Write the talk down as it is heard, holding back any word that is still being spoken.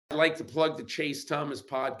I'd like to plug the Chase Thomas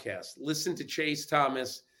podcast. Listen to Chase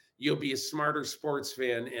Thomas. You'll be a smarter sports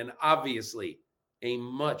fan and obviously a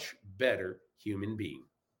much better human being.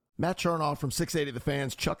 Matt Chernoff from 680 The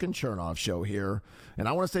Fans, Chuck and Chernoff Show here. And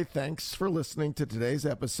I want to say thanks for listening to today's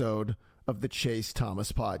episode of the Chase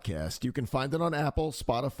Thomas podcast. You can find it on Apple,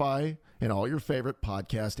 Spotify, and all your favorite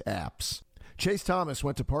podcast apps. Chase Thomas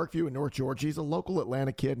went to Parkview in North Georgia. He's a local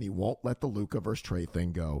Atlanta kid, and he won't let the Luka versus Trey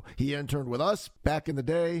thing go. He interned with us back in the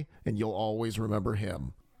day, and you'll always remember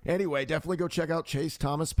him. Anyway, definitely go check out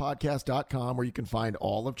ChaseThomasPodcast.com, where you can find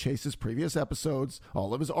all of Chase's previous episodes,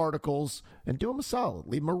 all of his articles, and do him a solid.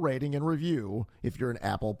 Leave him a rating and review if you're an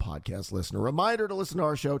Apple Podcast listener. Reminder to listen to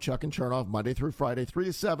our show, Chuck and Chernoff, Monday through Friday, 3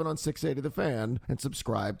 to 7 on 680 The Fan, and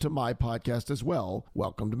subscribe to my podcast as well.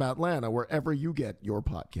 Welcome to Matlanta, wherever you get your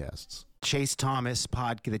podcasts. The Chase Thomas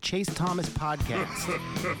podcast.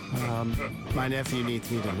 My nephew needs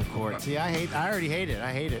me to record. See, I already hate it.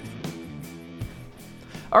 I hate it.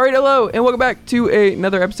 All right, hello, and welcome back to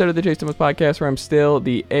another episode of the Chase Thomas Podcast, where I'm still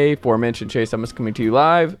the aforementioned Chase Thomas, coming to you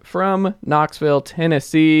live from Knoxville,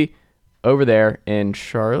 Tennessee, over there in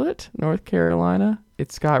Charlotte, North Carolina.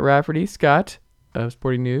 It's Scott Rafferty. Scott of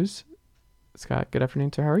Sporting News. Scott, good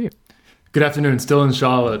afternoon, sir. How are you? Good afternoon. Still in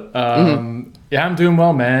Charlotte. Yeah, I'm doing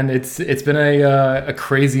well, man. It's been a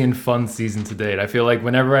crazy and fun season to date. I feel like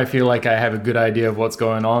whenever I feel like I have a good idea of what's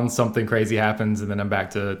going on, something crazy happens, and then I'm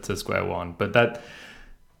back to square one. But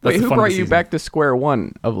Wait, who brought you back to square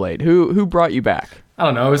one of late? Who brought you back? I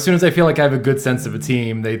don't know. As soon as I feel like I have a good sense of a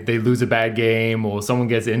team, they lose a bad game or someone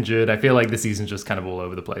gets injured, I feel like the season's just kind of all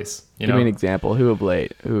over the place. Give me an example. Who of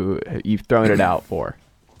late? Who you've thrown it out for?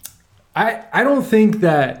 I don't think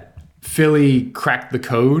that Philly cracked the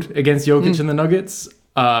code against Jokic and the Nuggets.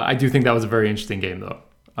 I do think that was a very interesting game, though.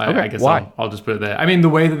 I guess why? I'll just put it there. I mean, the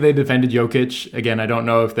way that they defended Jokic, again, I don't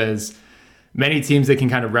know if there's many teams that can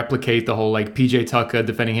kind of replicate the whole like PJ Tucker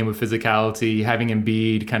defending him with physicality, having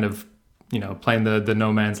Embiid kind of, playing the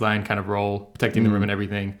no man's land kind of role, protecting the rim and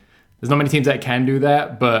everything. There's not many teams that can do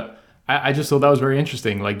that, but I just thought that was very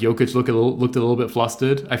interesting. Like Jokic looked a little bit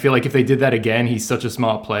flustered. I feel like if they did that again, he's such a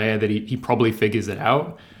smart player that he probably figures it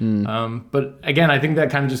out. But again, I think that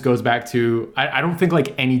kind of just goes back to, I don't think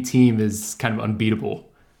like any team is kind of unbeatable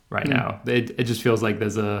right now. It just feels like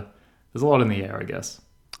there's a lot in the air, I guess.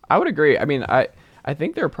 I would agree. I mean, I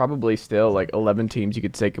think there are probably still like 11 teams you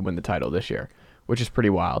could say could win the title this year, which is pretty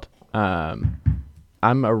wild.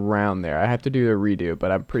 I'm around there. I have to do a redo,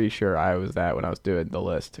 but I'm pretty sure I was that when I was doing the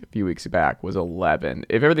list a few weeks back was 11.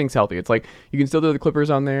 If everything's healthy, it's like you can still throw the Clippers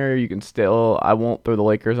on there. I won't throw the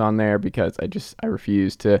Lakers on there because I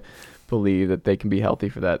refuse to believe that they can be healthy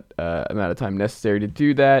for that amount of time necessary to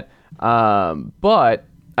do that. But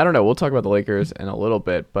I don't know. We'll talk about the Lakers in a little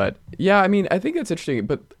bit, but yeah, I mean, I think that's interesting.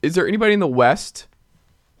 But is there anybody in the West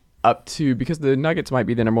because the Nuggets might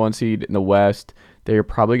be the number one seed in the West, they're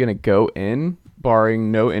probably going to go in,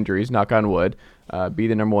 barring no injuries, knock on wood, be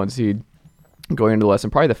the number one seed going into the West,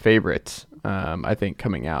 and probably the favorites, I think,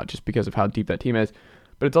 coming out just because of how deep that team is.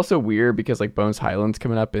 But it's also weird because like Bones Highland's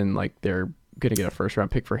coming up and like they're going to get a first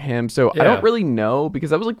round pick for him. So yeah. I don't really know,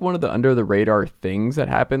 because that was like one of the under the radar things that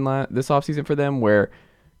happened this offseason for them, where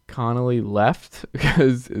Connolly left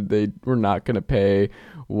because they were not going to pay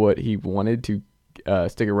what he wanted to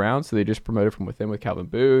stick around, so they just promoted from within with Calvin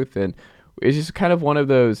Booth, and it's just kind of one of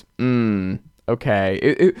those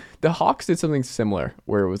okay. The Hawks did something similar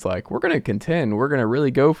where it was like, we're going to contend, we're going to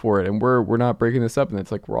really go for it, and we're not breaking this up, and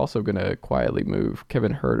it's like we're also going to quietly move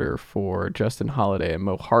Kevin Huerter for Justin Holiday and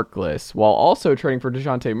Mo Harkless while also trading for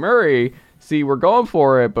DeJounte Murray. See, we're going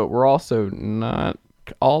for it, but we're also not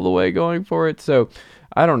all the way going for it. So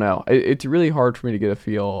I don't know. It's really hard for me to get a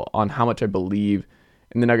feel on how much I believe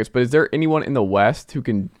in the Nuggets. But is there anyone in the West who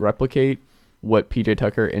can replicate what PJ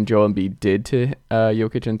Tucker and Joel Embiid did to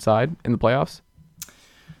Jokic inside in the playoffs?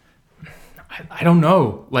 I don't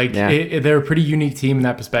know. Like, they're a pretty unique team in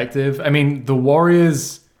that perspective. I mean, the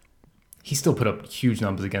Warriors, he still put up huge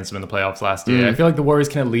numbers against them in the playoffs last year. I feel like the Warriors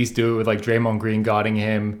can at least do it with like Draymond Green guarding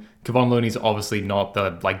him. Kevon Looney's obviously not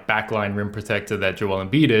the like backline rim protector that Joel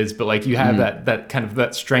Embiid is, but like you have that kind of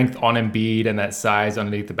that strength on Embiid and that size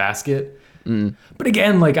underneath the basket. But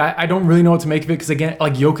again, like I don't really know what to make of it, because again,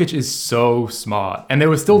 like Jokic is so smart, and there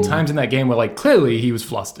were still times in that game where like clearly he was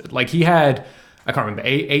flustered. Like he had, I can't remember,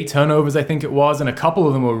 eight turnovers I think it was, and a couple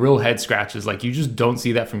of them were real head scratches. Like you just don't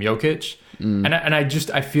see that from Jokic. And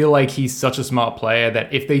I feel like he's such a smart player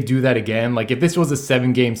that if they do that again, like if this was a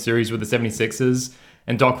 7-game series with the 76ers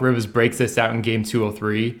and Doc Rivers breaks this out in game 2 or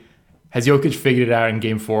 3, has Jokic figured it out in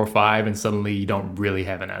game 4 or 5, and suddenly you don't really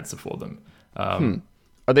have an answer for them?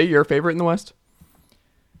 Are they your favorite in the West?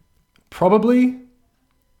 Probably.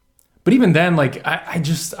 But even then, like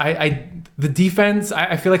the defense,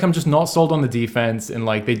 I feel like I'm just not sold on the defense, and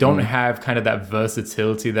like they don't have kind of that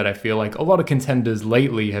versatility that I feel like a lot of contenders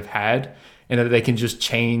lately have had, and that they can just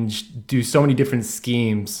do so many different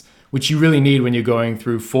schemes, which you really need when you're going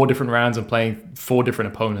through 4 different rounds and playing 4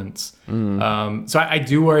 different opponents. So I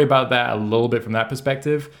do worry about that a little bit from that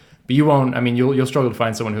perspective. But you won't. I mean, you'll struggle to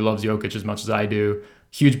find someone who loves Jokic as much as I do.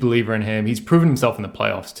 Huge believer in him. He's proven himself in the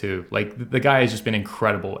playoffs too. Like the guy has just been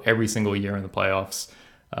incredible every single year in the playoffs.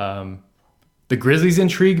 The Grizzlies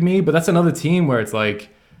intrigue me, but that's another team where it's like,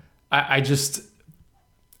 I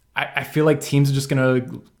feel like teams are just going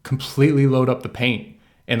to completely load up the paint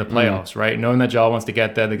in the playoffs, right? Knowing that Ja wants to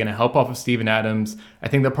get there, they're going to help off of Steven Adams. I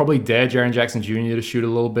think they'll probably dare Jaren Jackson Jr. to shoot a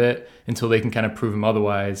little bit until they can kind of prove him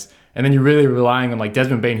otherwise. And then you're really relying on like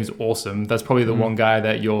Desmond Bane, who's awesome. That's probably the one guy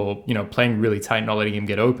that you're, playing really tight, not letting him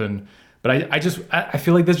get open. But I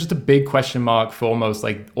feel like there's just a big question mark for almost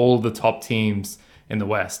like all the top teams in the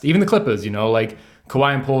West. Even the Clippers, like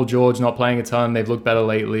Kawhi and Paul George not playing a ton. They've looked better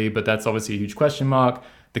lately, but that's obviously a huge question mark.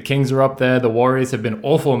 The Kings are up there. The Warriors have been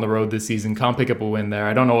awful on the road this season. Can't pick up a win there.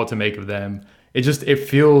 I don't know what to make of them. It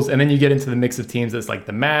feels, and then you get into the mix of teams that's like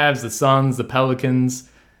the Mavs, the Suns, the Pelicans.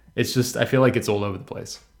 It's just, I feel like it's all over the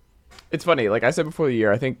place. It's funny. Like I said before the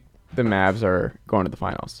year, I think the Mavs are going to the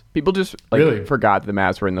finals. People just forgot the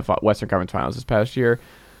Mavs were in the Western Conference Finals this past year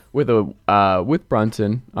with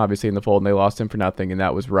Brunson obviously in the fold, and they lost him for nothing, and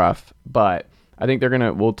that was rough. But I think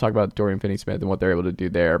we'll talk about Dorian Finney-Smith and what they're able to do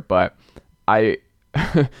there. But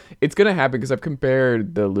it's going to happen because I've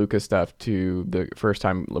compared the Luka stuff to the first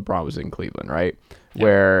time LeBron was in Cleveland, right? Yeah.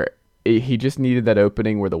 Where he just needed that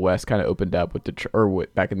opening where the West kind of opened up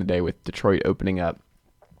back in the day with Detroit opening up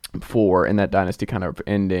and that dynasty kind of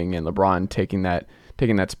ending and LeBron taking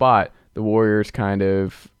that spot. The Warriors kind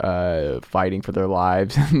of fighting for their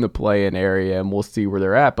lives in the play-in area, and we'll see where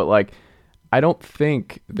they're at. But like, I don't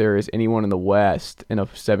think there is anyone in the West in a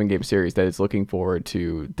 7-game series that is looking forward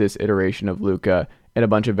to this iteration of Luka and a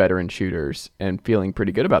bunch of veteran shooters and feeling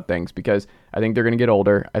pretty good about things, because I think they're going to get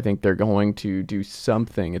older. I think they're going to do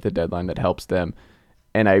something at the deadline that helps them.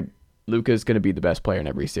 And Luka is going to be the best player in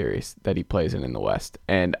every series that he plays in the West.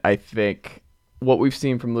 And I think what we've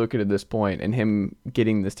seen from Luka to this point and him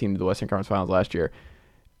getting this team to the Western Conference Finals last year,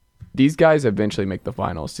 these guys eventually make the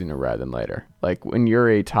finals sooner rather than later. Like when you're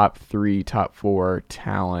a top 3, top 4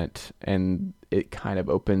 talent and it kind of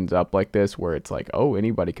opens up like this where it's like, oh,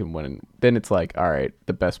 anybody can win. Then it's like, all right,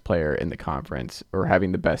 the best player in the conference or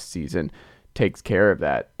having the best season takes care of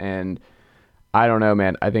that. And I don't know,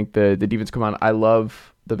 man. I think the defense come on. I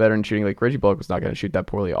love the veteran shooting. Like Reggie Bullock was not going to shoot that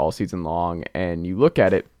poorly all season long. And you look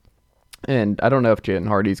at it, and I don't know if Jalen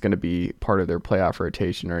Hardy's going to be part of their playoff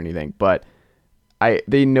rotation or anything, but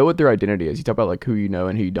they know what their identity is. You talk about like who you know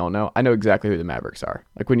and who you don't know. I know exactly who the Mavericks are.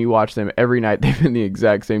 Like when you watch them every night, they've been the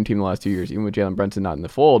exact same team the last 2 years. Even with Jalen Brunson not in the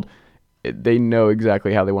fold, they know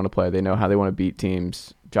exactly how they want to play. They know how they want to beat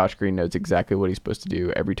teams. Josh Green knows exactly what he's supposed to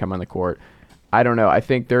do every time on the court. I don't know. I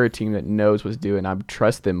think they're a team that knows what's doing. I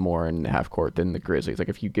trust them more in the half court than the Grizzlies. Like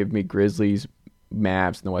if you give me Grizzlies,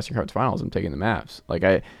 Mavs in the Western Conference Finals, I'm taking the Mavs. Like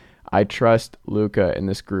I trust Luka in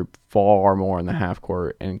this group far more in the half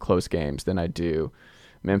court and close games than I do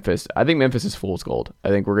Memphis. I think Memphis is fool's gold. I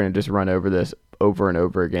think we're going to just run over this over and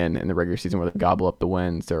over again in the regular season where they gobble up the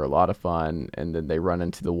wins. They're a lot of fun, and then they run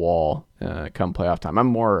into the wall come playoff time. I'm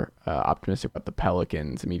more optimistic about the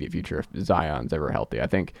Pelicans' immediate future if Zion's ever healthy. I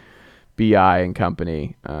think BI and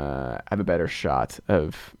company have a better shot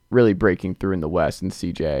of really breaking through in the West and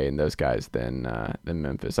CJ and those guys than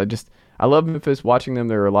Memphis. I love Memphis. Watching them,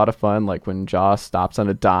 they're a lot of fun. Like when Josh stops on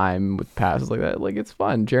a dime with passes like that, like it's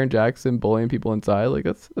fun. Jaren Jackson bullying people inside, like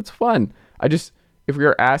that's fun. If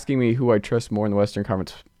you're asking me who I trust more in the Western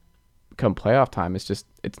Conference come playoff time,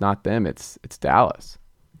 it's not them. It's Dallas.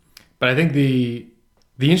 But I think the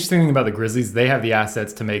interesting thing about the Grizzlies, they have the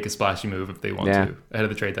assets to make a splashy move if they want to ahead of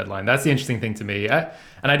the trade deadline. That's the interesting thing to me. And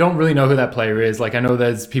I don't really know who that player is. Like I know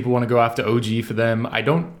there's people want to go after OG for them. I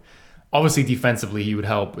don't. Obviously, defensively, he would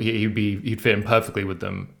help. He'd fit in perfectly with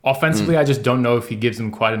them. Offensively, I just don't know if he gives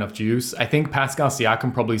them quite enough juice. I think Pascal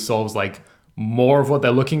Siakam probably solves like more of what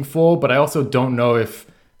they're looking for, but I also don't know if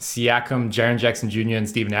Siakam, Jaren Jackson Jr., and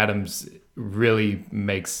Steven Adams really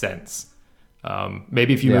makes sense.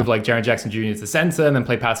 Maybe if you move like Jaren Jackson Jr. to the center and then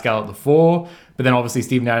play Pascal at the 4, but then obviously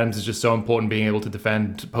Steven Adams is just so important being able to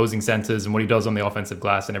defend opposing centers and what he does on the offensive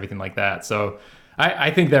glass and everything like that. So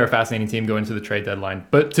I think they're a fascinating team going into the trade deadline.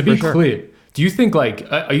 But to be Do you think, like,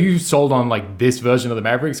 are you sold on, like, this version of the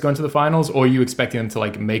Mavericks going to the finals, or are you expecting them to,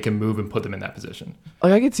 like, make a move and put them in that position?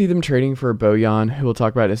 Like, I could see them trading for Bojan, who we'll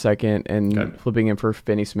talk about in a second, and flipping him for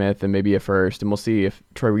Finney Smith and maybe a first, and we'll see if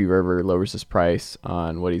Troy Weaver lowers his price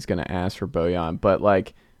on what he's going to ask for Bojan. But,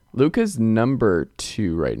 like, Luka's number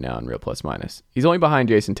 2 right now in real plus minus. He's only behind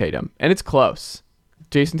Jason Tatum, and it's close.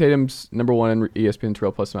 Jason Tatum's number 1 in ESPN's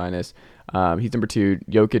real plus minus. He's number 2.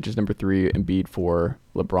 Jokic is number 3. Embiid 4.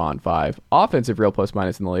 LeBron 5. Offensive real plus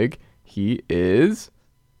minus in the league. He is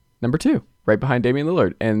number 2, right behind Damian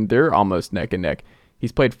Lillard, and they're almost neck and neck.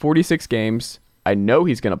 He's played 46 games. I know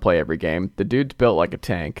he's going to play every game. The dude's built like a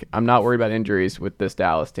tank. I'm not worried about injuries with this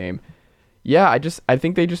Dallas team. Yeah, I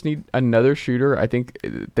think they just need another shooter. I think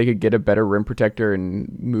they could get a better rim protector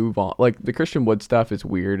and move on. Like, the Christian Wood stuff is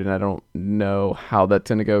weird, and I don't know how that's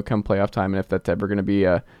going to go come playoff time and if that's ever going to be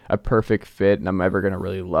a perfect fit and I'm ever going to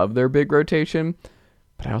really love their big rotation.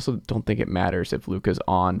 But I also don't think it matters if Luka's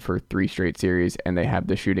on for 3 straight series and they have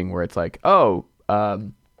the shooting where it's like,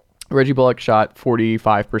 Reggie Bullock shot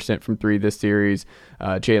 45% from 3 this series.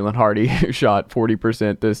 Jalen Hardy shot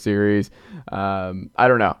 40% this series. I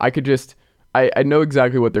don't know. I know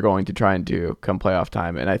exactly what they're going to try and do come playoff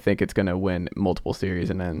time, and I think it's going to win multiple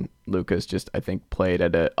series. And then Luka's just, I think, played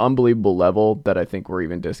at an unbelievable level that I think we're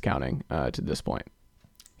even discounting to this point.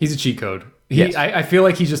 He's a cheat code. Yes. I feel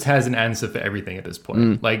like he just has an answer for everything at this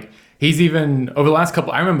point. Like, he's even, over the last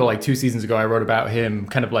couple, I remember like 2 seasons ago, I wrote about him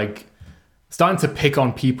kind of like starting to pick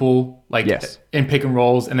on people, like in pick and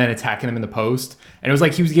rolls, and then attacking them in the post. And it was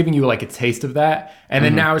like he was giving you like a taste of that. And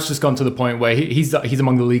then now it's just gone to the point where he's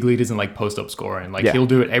among the league leaders in like post-up scoring. Like, he'll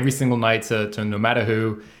do it every single night to no matter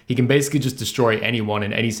who. He can basically just destroy anyone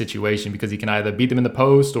in any situation because he can either beat them in the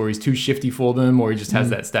post, or he's too shifty for them, or he just has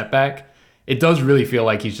that step back. It does really feel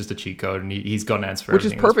like he's just a cheat code, and he's got an answer for everything.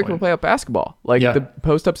 Which is perfect for playoff basketball. Like, the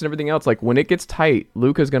post-ups and everything else, like, when it gets tight,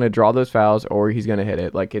 Luka's going to draw those fouls, or he's going to hit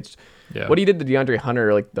it. Like, it's what he did to DeAndre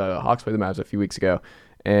Hunter, like, the Hawks played the Mavs a few weeks ago,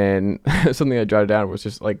 and something I jotted down was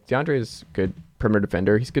just, like, DeAndre is a good perimeter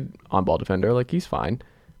defender. He's a good on-ball defender. Like, he's fine,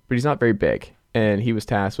 but he's not very big. And he was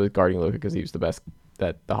tasked with guarding Luka because he was the best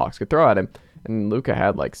that the Hawks could throw at him. And Luka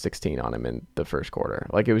had like 16 on him in the first quarter.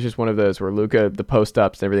 Like, it was just one of those where Luka, the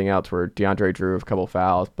post-ups and everything else, where DeAndre drew a couple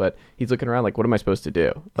fouls, but he's looking around like, what am I supposed to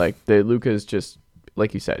do? Like, the Luka is just,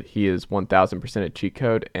 like you said, he is 1,000% a cheat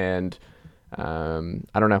code, and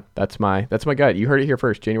I don't know. That's my gut. You heard it here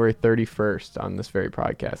first, January 31st on this very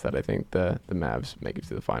podcast, that I think the Mavs make it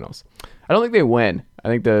to the finals. I don't think they win. I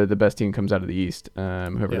think the best team comes out of the East,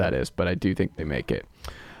 whoever that is, but I do think they make it.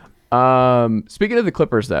 Speaking of the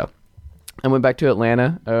Clippers, though, I went back to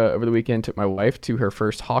Atlanta over the weekend, took my wife to her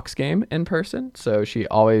first Hawks game in person. So she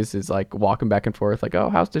always is like walking back and forth like, oh,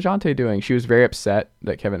 how's DeJounte doing? She was very upset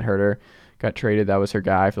that Kevin Huerter got traded. That was her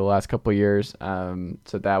guy for the last couple of years.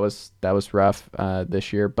 So that was rough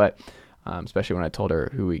this year. But especially when I told her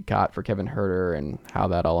who we got for Kevin Huerter and how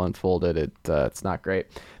that all unfolded, it's not great.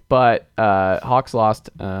 But Hawks lost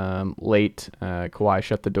late. Kawhi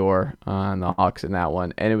shut the door on the Hawks in that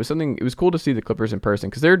one. And it was cool to see the Clippers in person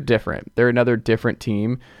because they're different. They're another different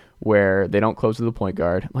team where they don't close to the point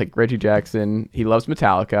guard. Like Reggie Jackson, he loves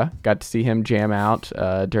Metallica. Got to see him jam out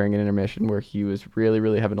during an intermission where he was really,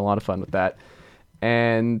 really having a lot of fun with that.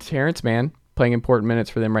 And Terrence Mann playing important minutes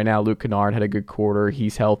for them right now. Luke Kennard had a good quarter.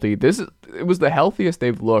 He's healthy. It was the healthiest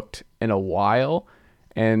they've looked in a while.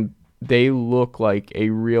 And they look like a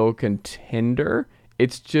real contender.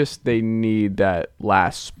 It's just they need that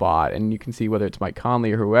last spot. And you can see whether it's Mike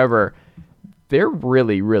Conley or whoever, they're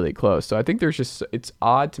really, really close. So I think it's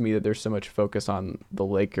odd to me that there's so much focus on the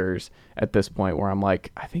Lakers at this point where I'm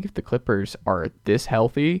like, I think if the Clippers are this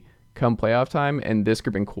healthy come playoff time and this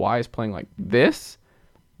group and Kawhi is playing like this,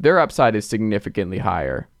 their upside is significantly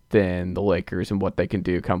higher than the Lakers and what they can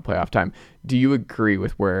do come playoff time. Do you agree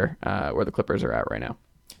with where the Clippers are at right now?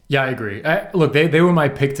 Yeah, I agree. Look, they were my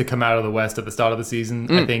pick to come out of the West at the start of the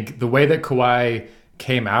season. I think the way that Kawhi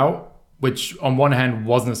came out, which on one hand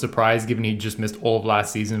wasn't a surprise given he just missed all of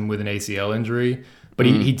last season with an ACL injury, but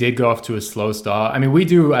he did go off to a slow start. I mean, we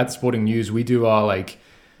do at Sporting News, we do our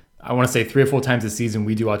I want to say 3 or 4 times a season,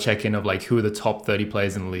 we do our check-in of who are the top 30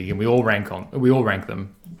 players in the league, and we all rank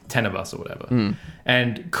them, 10 of us or whatever.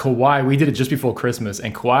 And Kawhi, we did it just before Christmas,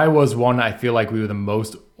 and Kawhi was one I feel like we were the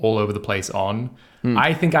most all over the place on.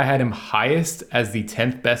 I think I had him highest as the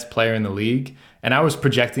 10th best player in the league, and I was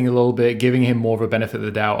projecting a little bit, giving him more of a benefit of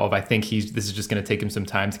the doubt of I think this is just going to take him some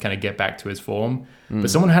time to kind of get back to his form.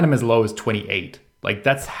 But someone had him as low as 28.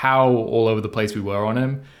 That's how all over the place we were on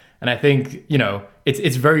him. And I think,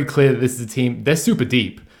 it's very clear that this is a team, they're super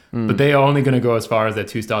deep, but they are only going to go as far as their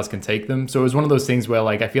 2 stars can take them. So it was one of those things where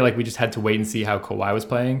like I feel like we just had to wait and see how Kawhi was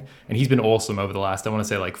playing, and he's been awesome over the last, I want to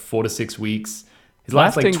say, like 4 to 6 weeks. His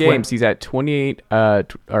last 10 games, he's at 28,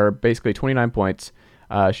 or basically 29 points,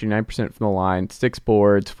 shooting 9% from the line, 6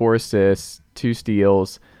 boards, 4 assists, 2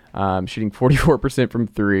 steals, shooting 44% from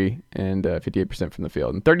 3 and 58% from the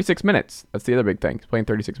field in 36 minutes. That's the other big thing. He's playing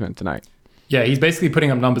 36 minutes tonight. Yeah, he's basically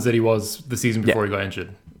putting up numbers that he was the season before he got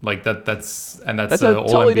injured. Like that's a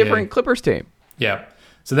totally different Clippers team. Yeah.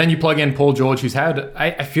 So then you plug in Paul George, who's had,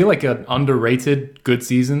 I feel like, an underrated good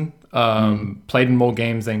season. Played in more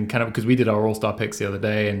games than kind of, because we did our All-Star picks the other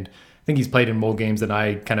day, and I think he's played in more games than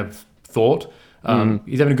I kind of thought.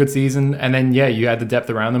 He's having a good season. And then, you add the depth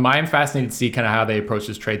around them. I am fascinated to see kind of how they approach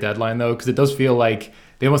this trade deadline, though, because it does feel like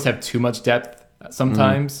they almost have too much depth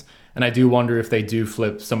sometimes. And I do wonder if they do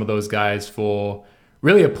flip some of those guys for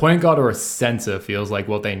really a point guard or a center feels like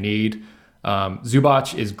what they need.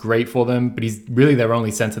 Zubac is great for them, but he's really their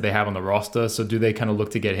only center they have on the roster. So do they kind of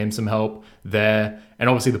look to get him some help there? And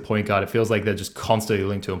obviously the point guard, it feels like they're just constantly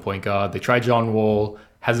linked to a point guard. They tried John Wall,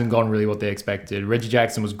 hasn't gone really what they expected. Reggie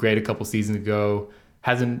Jackson was great a couple seasons ago,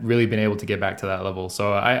 hasn't really been able to get back to that level.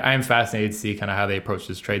 So I am fascinated to see kind of how they approach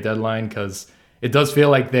this trade deadline, because it does feel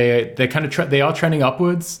like they are trending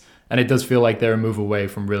upwards. And it does feel like they're a move away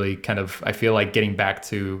from really kind of, I feel like, getting back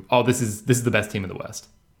to, this is the best team in the West.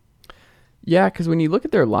 Yeah, because when you look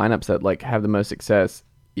at their lineups that like have the most success,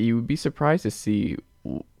 you would be surprised to see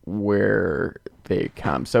where they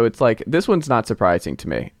come. So it's like, this one's not surprising to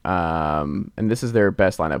me. And this is their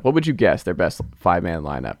best lineup. What would you guess their best 5-man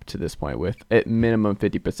lineup to this point, with at minimum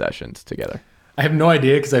 50 possessions together? I have no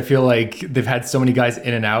idea, because I feel like they've had so many guys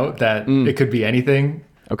in and out that it could be anything.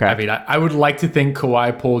 Okay. I mean, I would like to think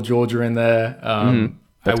Kawhi, Paul George are in there. I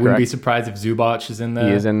wouldn't be surprised if Zubac is in there.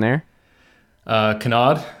 He is in there.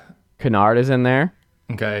 Kennard is in there.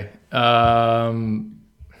 Okay. I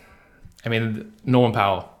mean, Norman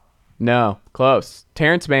Powell. No, close.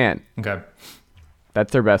 Terrence Mann. Okay.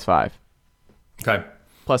 That's their best 5. Okay.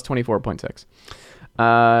 Plus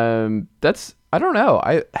 24.6. That's, I don't know.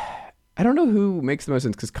 I don't know who makes the most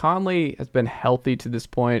sense, because Conley has been healthy to this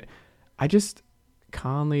point.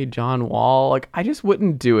 Conley, John Wall, like, I just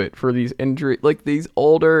wouldn't do it for these these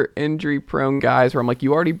older injury prone guys where I'm like,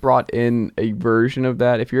 you already brought in a version of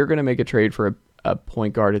that. If you're going to make a trade for a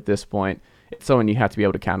point guard at this point, it's someone you have to be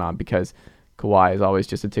able to count on, because Kawhi is always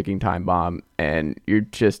just a ticking time bomb, and you're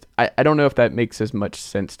just, I don't know if that makes as much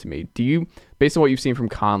sense to me. Do you, based on what you've seen from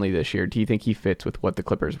Conley this year, do you think he fits with what the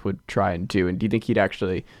Clippers would try and do? And do you think he'd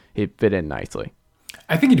fit in nicely?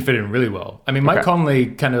 I think he'd fit in really well. I mean, Mike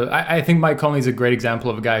Conley I think Mike Conley's a great example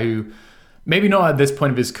of a guy who maybe not at this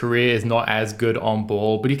point of his career is not as good on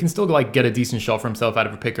ball, but he can still like get a decent shot for himself out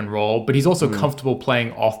of a pick and roll. But he's also comfortable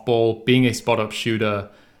playing off ball, being a spot up shooter,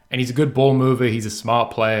 and he's a good ball mover. He's a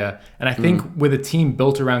smart player. And I think with a team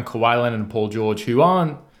built around Kawhi Leonard and Paul George, who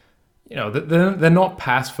aren't, they're not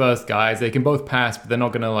pass first guys. They can both pass, but they're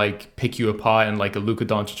not going to like pick you apart in like a Luka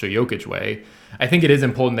Doncic or Jokic way. I think it is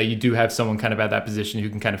important that you do have someone kind of at that position who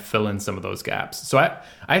can kind of fill in some of those gaps. So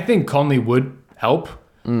I think Conley would help.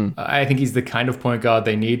 I think he's the kind of point guard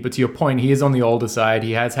they need. But to your point, he is on the older side.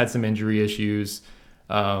 He has had some injury issues.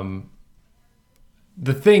 The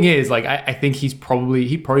thing is, like, I think he'd probably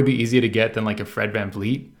be easier to get than like a Fred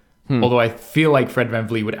VanVleet. Although I feel like Fred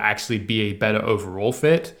VanVleet would actually be a better overall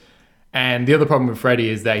fit. And the other problem with Freddie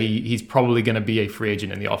is that he's probably going to be a free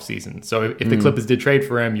agent in the offseason. So if the Clippers did trade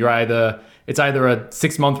for him, it's either a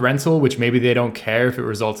 6-month rental, which maybe they don't care if it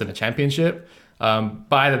results in a championship,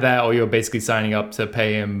 but either that, or you're basically signing up to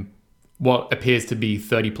pay him what appears to be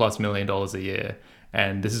 $30+ million a year.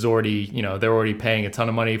 And this is already, they're already paying a ton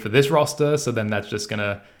of money for this roster. So then that's just going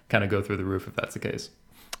to kind of go through the roof if that's the case.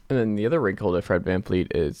 And then the other wrinkle to Fred VanVleet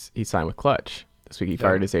is he signed with Clutch. This week he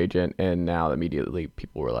fired his agent, and now immediately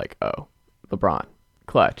people were like, oh, LeBron,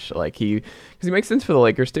 Clutch. Like, because he makes sense for the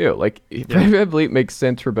Lakers too. Like, Fred VanVleet makes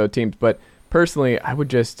sense for both teams, but personally, I would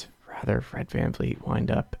just rather Fred VanVleet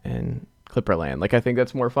wind up in Clipperland. Like, I think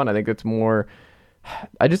that's more fun. I think it's more,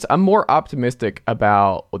 I'm more optimistic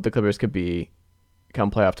about what the Clippers could be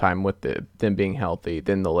come playoff time with them being healthy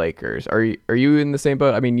than the Lakers. Are you in the same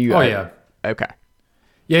boat? I mean, yeah. Okay.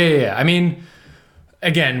 Yeah. I mean,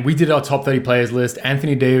 again, we did our top 30 players list.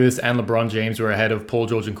 Anthony Davis and LeBron James were ahead of Paul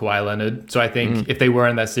George and Kawhi Leonard. So I think if they were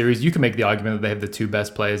in that series, you can make the argument that they have the 2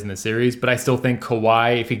 best players in the series. But I still think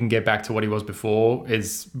Kawhi, if he can get back to what he was before,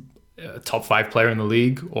 is a top 5 player in the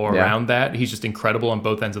league or around that. He's just incredible on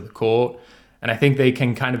both ends of the court. And I think they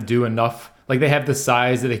can kind of do enough. Like, they have the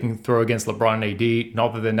size that they can throw against LeBron and AD.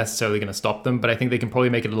 Not that they're necessarily going to stop them, but I think they can probably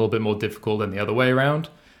make it a little bit more difficult than the other way around.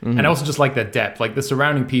 And I also just like their depth. Like the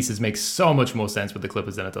surrounding pieces make so much more sense with the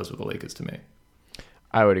Clippers than it does with the Lakers to me.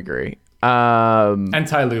 I would agree. And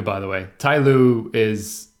Ty Lue, by the way. Ty Lue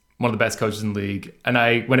is one of the best coaches in the league.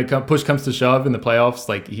 And when push comes to shove in the playoffs,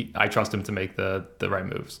 like I trust him to make the right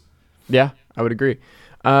moves. Yeah, I would agree.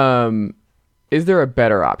 Is there a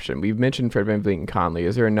better option? We've mentioned Fred VanVleet and Conley.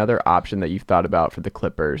 Is there another option that you've thought about for the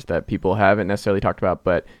Clippers that people haven't necessarily talked about,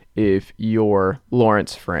 but if you're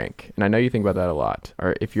Lawrence Frank, and I know you think about that a lot,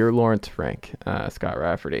 or if you're Lawrence Frank, Scott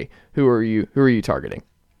Rafferty, who are you targeting?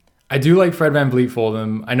 I do like Fred VanVleet for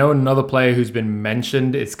them. I know another player who's been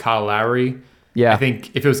mentioned is Kyle Lowry. Yeah. I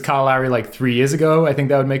think if it was Kyle Lowry like 3 years ago, I think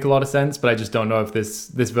that would make a lot of sense, but I just don't know if this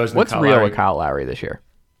version What's of Kyle real Lowry... with Kyle Lowry this year?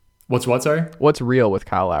 What's what, sorry? What's real with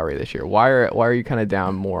Kyle Lowry this year? Why are you kind of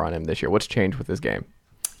down more on him this year? What's changed with his game?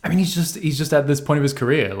 I mean, he's just at this point of his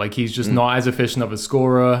career. Like, he's just not as efficient of a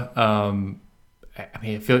scorer. I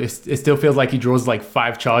mean, it still feels like he draws like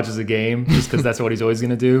 5 charges a game just because that's what he's always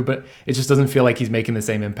going to do. But it just doesn't feel like he's making the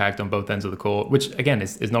same impact on both ends of the court, which, again,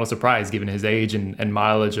 is not a surprise given his age and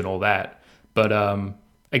mileage and all that. But,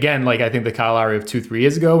 again, like I think the Kyle Lowry of 2-3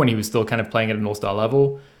 years ago when he was still kind of playing at an all-star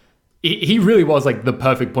level, he really was like the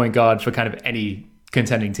perfect point guard for kind of any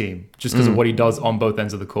contending team just because of what he does on both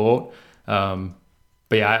ends of the court.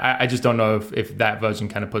 But yeah, I just don't know if that version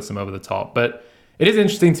kind of puts him over the top. But it is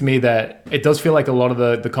interesting to me that it does feel like a lot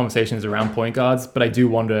of the conversation is around point guards, but I do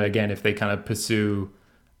wonder, again, if they kind of pursue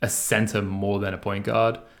a center more than a point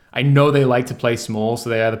guard. I know they like to play small, so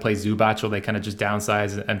they either play Zubac or they kind of just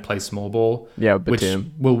downsize and play small ball, which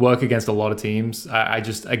will work against a lot of teams. I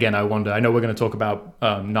wonder. I know we're going to talk about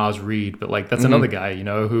Naz Reid, but like that's another guy,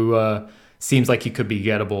 who seems like he could be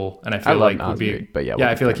gettable, and I feel like would be. Reid, but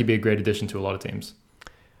I feel like he'd be a great addition to a lot of teams.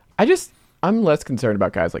 I'm less concerned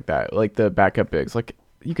about guys like that, like the backup bigs. Like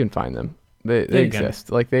you can find them. They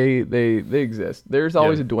exist. Like they exist. There's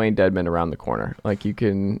always a Dwayne Dedmon around the corner. Like you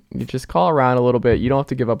just call around a little bit. You don't have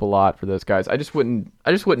to give up a lot for those guys. I just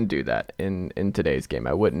wouldn't do that in today's game.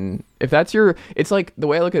 I wouldn't. If that's it's like the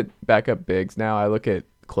way I look at backup bigs now, I look at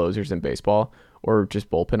closers in baseball or just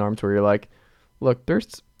bullpen arms where you're like, look,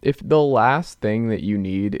 if the last thing that you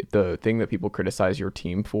need, the thing that people criticize your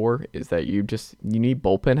team for is that you need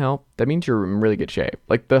bullpen help, that means you're in really good shape.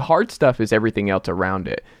 Like the hard stuff is everything else around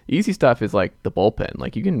it. The easy stuff is like the bullpen.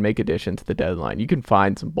 Like you can make additions to the deadline. You can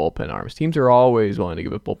find some bullpen arms. Teams are always willing to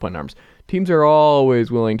give up bullpen arms. Teams are always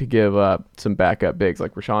willing to give up some backup bigs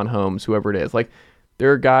like Rashawn Holmes, whoever it is. Like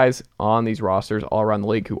there are guys on these rosters all around the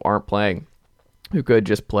league who aren't playing, who could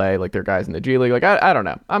just play like they're guys in the G League. Like, I don't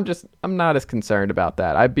know. I'm not as concerned about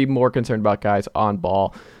that. I'd be more concerned about guys on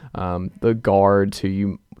ball, the guards who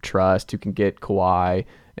you trust, who can get Kawhi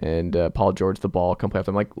and Paul George the ball, come play with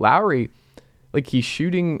them. Like Lowry, like he's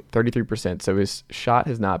shooting 33%, so his shot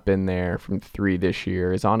has not been there from 3 this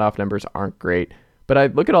year. His on-off numbers aren't great. But I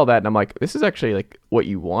look at all that and I'm like, this is actually like what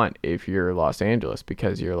you want if you're Los Angeles,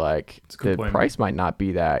 because you're like, the price might not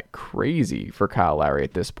be that crazy for Kyle Lowry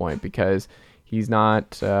at this point because he's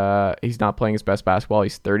not playing his best basketball.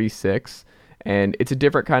 He's 36, and it's a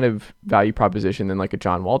different kind of value proposition than like a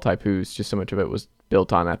John Wall type, who's just so much of it was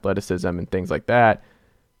built on athleticism and things like that.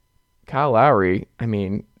 Kyle Lowry, I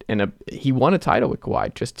mean, he won a title with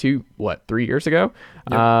Kawhi just 3 years ago.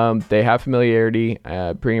 Yep. They have familiarity.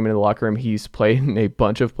 Bring him into the locker room. He's played in a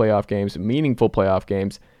bunch of playoff games, meaningful playoff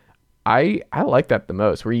games. I like that the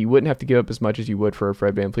most, where you wouldn't have to give up as much as you would for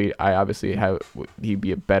Fred VanVleet. I obviously he'd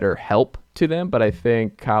be a better help to them, but I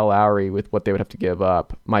think Kyle Lowry, with what they would have to give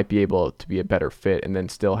up, might be able to be a better fit and then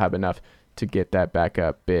still have enough to get that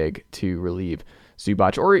backup big to relieve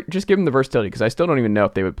Zubac, or just give him the versatility, because I still don't even know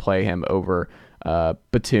if they would play him over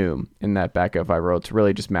Batum in that backup 5-role. It's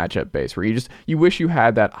really just matchup based, where you wish you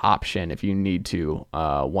had that option if you need to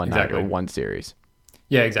night or one series.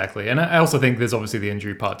 Yeah, exactly. And I also think there's obviously the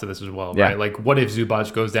injury part to this as well, right? Like, what if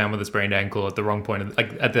Zubac goes down with a sprained ankle at the wrong point,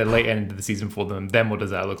 like at the late end of the season for them? Then what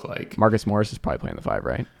does that look like? Marcus Morris is probably playing the 5,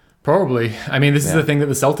 right? Probably. I mean, this is the thing that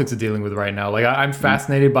the Celtics are dealing with right now. Like, I'm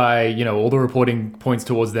fascinated by, all the reporting points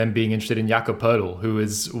towards them being interested in Jakob Poeltl, who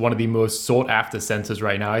is one of the most sought after centers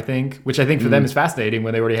right now, I think, which I think for them is fascinating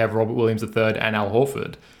when they already have Robert Williams III and Al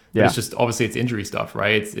Horford. But it's just, obviously, it's injury stuff,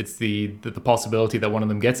 right? It's the possibility that one of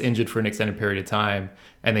them gets injured for an extended period of time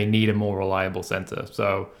and they need a more reliable center.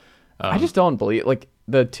 So I just don't believe, like,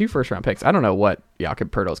 the 2 first-round picks, I don't know what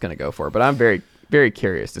Jakob Poeltl is going to go for, but I'm very, very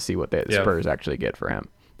curious to see what the Spurs actually get for him,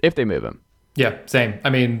 if they move him. Yeah, same. I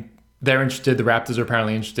mean, they're interested. The Raptors are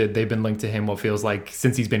apparently interested. They've been linked to him what feels like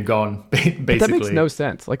since he's been gone, basically. But that makes no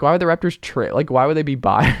sense. Like, why would the Raptors trade? Like, why would they be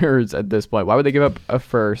buyers at this point? Why would they give up a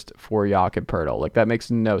first for Jakob Poeltl? Like, that makes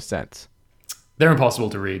no sense. they're impossible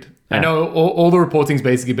to read. Yeah. I know all the reporting's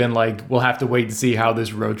basically been like, we'll have to wait to see how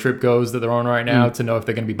this road trip goes that they're on right now to know if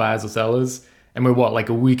they're going to be buyers or sellers. And we're like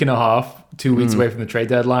a week and a half, 2 weeks away from the trade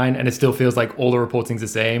deadline, and it still feels like all the reporting's the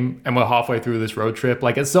same, and we're halfway through this road trip.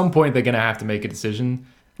 Like, at some point, they're going to have to make a decision.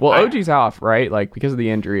 Well, OG's off, right? Like, because of the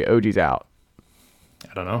injury, OG's out.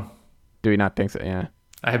 I don't know. Do we not think so? Yeah.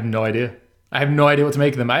 I have no idea. I have no idea what to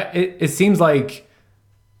make of them. It seems like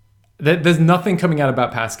there's nothing coming out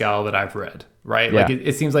about Pascal that I've read, right? Yeah. Like,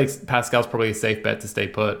 it seems like Pascal's probably a safe bet to stay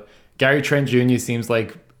put. Gary Trent Jr. seems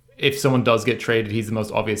like if someone does get traded, he's the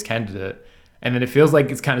most obvious candidate. And then it feels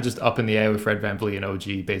like it's kind of just up in the air with Fred VanVleet and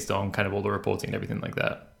OG based on kind of all the reporting and everything like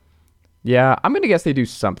that. Yeah, I'm going to guess they do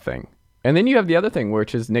something. And then you have the other thing,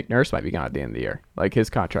 which is Nick Nurse might be gone at the end of the year. Like,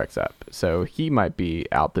 his contract's up. So he might be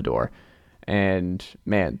out the door. And,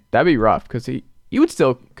 man, that'd be rough because you would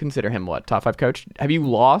still consider him, what, top 5 coach? Have you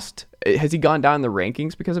lost? Has he gone down in the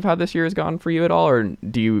rankings because of how this year has gone for you at all? Or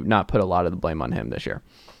do you not put a lot of the blame on him this year?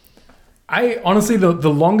 I honestly, the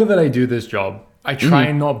longer that I do this job, I try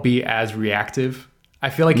and not be as reactive. I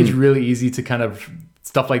feel like it's really easy to kind of,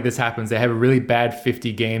 stuff like this happens. They have a really bad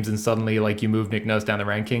 50 games and suddenly like you move Nick Nurse down the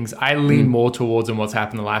rankings. I lean more towards him what's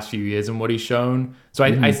happened the last few years and what he's shown. So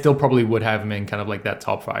I still probably would have him in kind of like that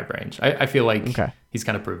top 5 range. I feel like he's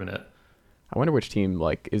kind of proven it. I wonder which team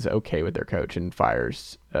like is okay with their coach and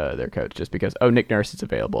fires their coach just because, Nick Nurse is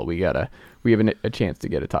available. We have a chance to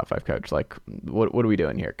get a top 5 coach. Like, what are we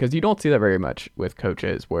doing here? Because you don't see that very much with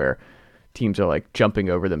coaches where teams are like jumping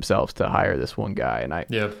over themselves to hire this one guy. And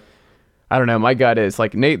I don't know. My gut is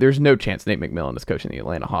like there's no chance Nate McMillan is coaching the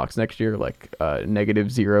Atlanta Hawks next year. Like negative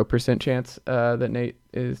 0% chance that Nate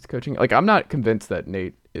is coaching. Like, I'm not convinced that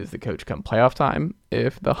Nate is the coach come playoff time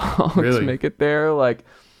if the Hawks make it there. Like,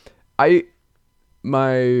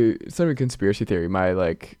 my conspiracy theory,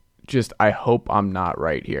 I hope I'm not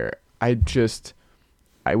right here. I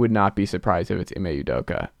would not be surprised if it's Ime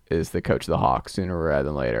Udoka is the coach of the Hawks sooner rather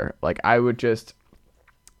than later. Like, I would just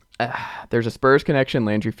there's a Spurs connection.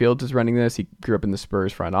 Landry Fields is running this. He grew up in the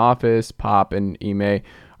Spurs front office. Pop and Ime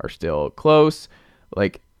are still close.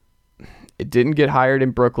 Like, it didn't get hired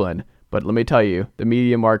in Brooklyn, but let me tell you, the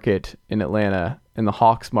media market in Atlanta and the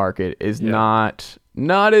Hawks market is not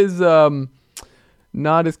as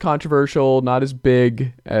controversial, not as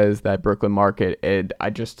big as that Brooklyn market. And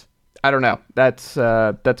I don't know.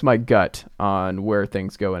 That's my gut on where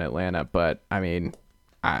things go in Atlanta. But I mean,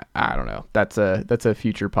 I don't know. That's a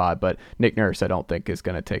future pod. But Nick Nurse, I don't think is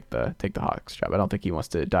going to take the Hawks job. I don't think he wants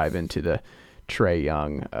to dive into the Trae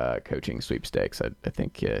Young coaching sweepstakes. I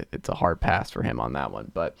think it's a hard pass for him on that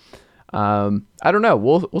one. But I don't know.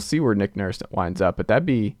 We'll see where Nick Nurse winds up. But that'd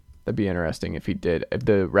be interesting if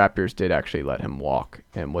the Raptors did actually let him walk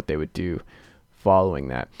and what they would do following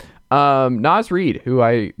that. Naz Reid, who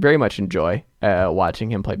I very much enjoy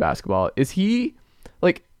watching him play basketball, is he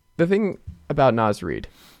like the thing about Naz Reid?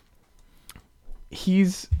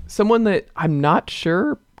 He's someone that I'm not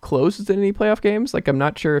sure closes in any playoff games. Like, I'm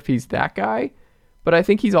not sure if he's that guy, but I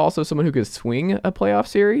think he's also someone who could swing a playoff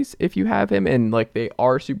series if you have him. And like, they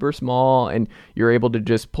are super small and you're able to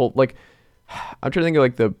just pull, like, I'm trying to think of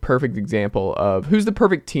like the perfect example of who's the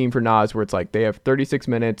perfect team for Naz, where it's like they have 36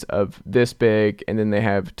 minutes of this big and then they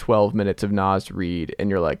have 12 minutes of Naz Reid. And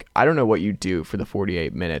you're like, I don't know what you do for the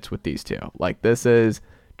 48 minutes with these two. Like, this is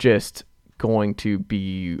just going to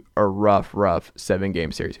be a rough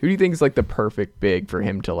 7-game series. Who do you think is like the perfect big for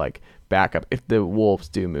him to like back up if the Wolves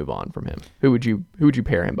do move on from him? Who would you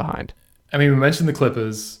pair him behind? I mean, we mentioned the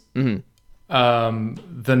Clippers.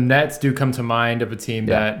 The Nets do come to mind of a team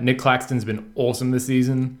that Nick Claxton's been awesome this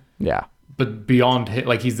season. Yeah. But beyond,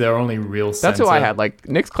 like, he's their only real center. That's who I had. Like,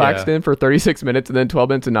 Nick Claxton for 36 minutes and then 12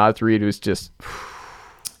 minutes of Naz Reid was just...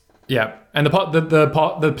 Yeah. And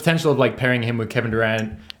the potential of, like, pairing him with Kevin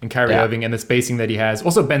Durant and Kyrie Irving and the spacing that he has.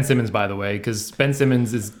 Also, Ben Simmons, by the way, because Ben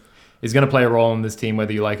Simmons is going to play a role in this team,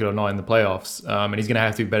 whether you like it or not, in the playoffs. And he's going to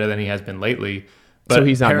have to be better than he has been lately. But so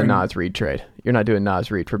he's not in the Naz Reid trade. You're not doing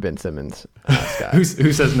Naz Reid for Ben Simmons. Who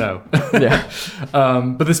says no? Yeah.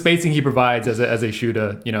 But the spacing he provides as a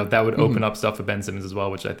shooter, that would open up stuff for Ben Simmons as well,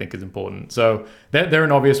 which I think is important. So they're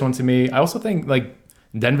an obvious one to me. I also think like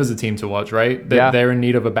Denver's a team to watch, right? They're in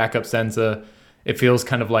need of a backup center. It feels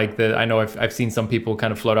kind of like I know I've seen some people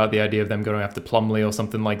kind of float out the idea of them going after Plumlee or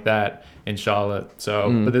something like that in Charlotte.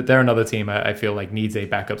 So, but they're another team I feel like needs a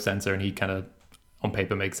backup center, and he kind of on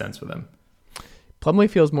paper makes sense for them. Plumlee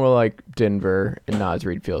feels more like Denver, and Naz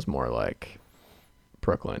Reid feels more like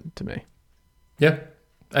Brooklyn to me. Yeah,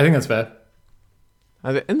 I think that's fair.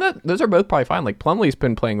 And those are both probably fine. Like, Plumlee's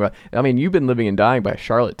been playing well. I mean, you've been living and dying by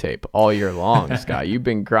Charlotte tape all year long, Scott. You've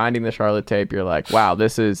been grinding the Charlotte tape. You're like, wow,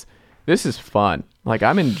 this is this is fun. Like,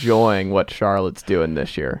 I'm enjoying what Charlotte's doing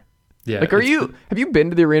this year. Yeah. Like, have you been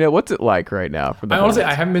to the arena? What's it like right now for the honestly,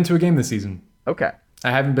 Hornets? I haven't been to a game this season. Okay.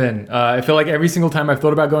 I haven't been. I feel like every single time I've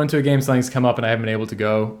thought about going to a game, something's come up and I haven't been able to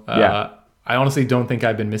go. I honestly don't think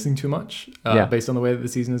I've been missing too much based on the way that the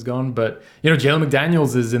season has gone. But, Jalen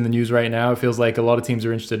McDaniels is in the news right now. It feels like a lot of teams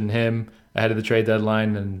are interested in him ahead of the trade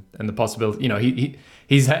deadline and the possibility.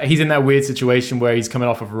 He's in that weird situation where he's coming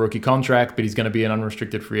off of a rookie contract, but he's going to be an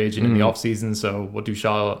unrestricted free agent in the offseason. So what does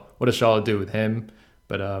Charlotte do with him?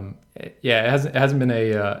 But it hasn't been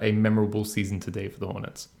a memorable season to date for the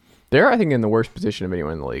Hornets. They're, I think, in the worst position of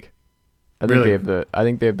anyone in the league. I think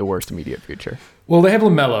they have the worst immediate future. Well, they have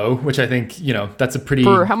LaMelo, which I think, that's a pretty...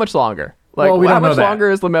 For how much longer? Like, well, how much longer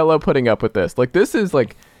is LaMelo putting up with this? Like, this is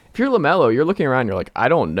like, if you're LaMelo, you're looking around, you're like, I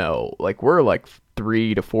don't know. Like, we're like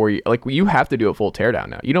 3 to 4 years. Like, you have to do a full teardown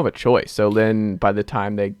now. You don't have a choice. So then by the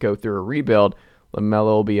time they go through a rebuild, LaMelo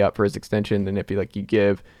will be up for his extension. And if you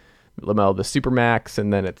give LaMelo the Supermax,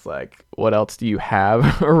 and then it's like, what else do you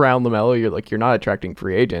have around LaMelo? You're not attracting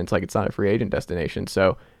free agents. Like, it's not a free agent destination.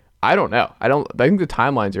 So I don't know. I think the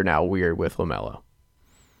timelines are now weird with LaMelo.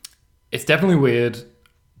 It's definitely weird.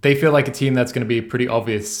 They feel like a team that's going to be a pretty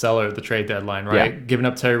obvious seller at the trade deadline, right? Yeah. Giving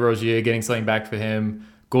up Terry Rozier, getting something back for him.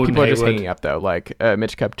 Gordon People Hayward. are just hanging up, though. Like,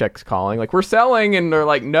 Mitch Kupchak's calling. Like, we're selling. And they're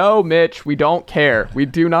like, no, Mitch, we don't care. We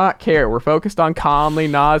do not care. We're focused on Conley,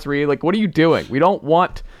 Nasri. Like, what are you doing? We don't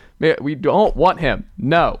want him.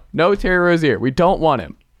 No Terry Rozier. We don't want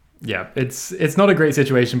him. Yeah, it's not a great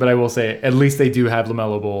situation, but I will say at least they do have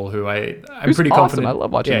LaMelo Ball, who I'm pretty confident. I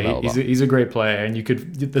love watching LaMelo Ball. He's a great player, and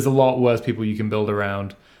there's a lot worse people you can build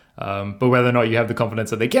around. But whether or not you have the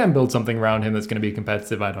confidence that they can build something around him that's going to be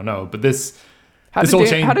competitive, I don't know. But how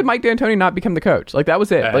did Mike D'Antoni not become the coach? Like, that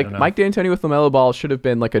was it. Like, Mike D'Antoni with LaMelo Ball should have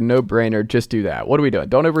been like a no-brainer. Just do that. What are we doing?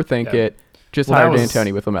 Don't overthink it. Just hire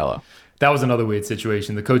D'Antoni with LaMelo. That was another weird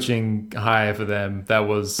situation. The coaching hire for them,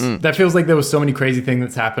 that feels like there was so many crazy things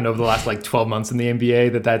that's happened over the last like 12 months in the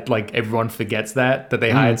NBA that like everyone forgets that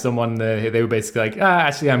they hired someone. They were basically like,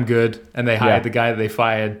 actually I'm good. And they hired the guy that they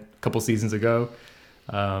fired a couple seasons ago.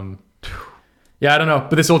 I don't know.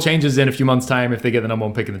 But this all changes in a few months' time if they get the number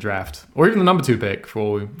 1 pick in the draft. Or even the number 2 pick for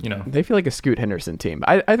all we. They feel like a Scoot Henderson team.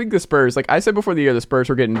 I think the Spurs, like I said before the year, the Spurs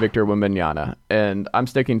were getting Victor Wembanyama. And I'm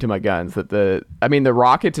sticking to my guns that the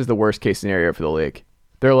Rockets is the worst case scenario for the league.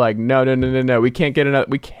 They're like, no. We can't get enough.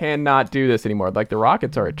 We cannot do this anymore. Like, the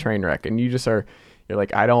Rockets are a train wreck. And you're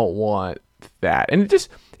like, I don't want that. And it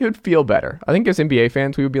would feel better. I think as NBA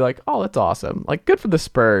fans, we would be like, oh, that's awesome. Like, good for the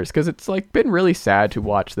Spurs, because it's like been really sad to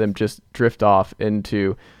watch them just drift off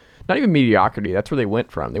into not even mediocrity. That's where they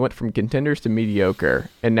went from. They went from contenders to mediocre,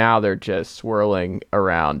 and now they're just swirling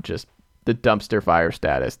around just the dumpster fire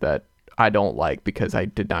status that I don't like, because I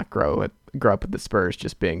did not grow up with the Spurs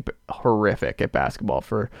just being horrific at basketball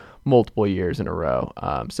for multiple years in a row.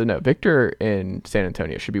 So no, Victor in San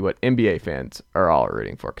Antonio should be what NBA fans are all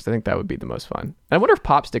rooting for, because I think that would be the most fun. And I wonder if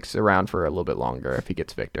Pop sticks around for a little bit longer if he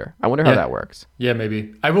gets Victor. I wonder how that works. Yeah,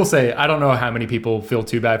 maybe. I will say, I don't know how many people feel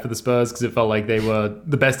too bad for the Spurs, because it felt like they were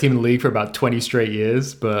the best team in the league for about 20 straight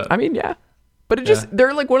years. But yeah. But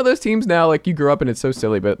they're like one of those teams now, like you grew up and it's so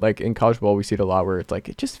silly, but like in college ball, we see it a lot where it's like,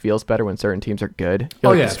 it just feels better when certain teams are good.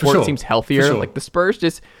 The sport seems healthier. Sure. Like the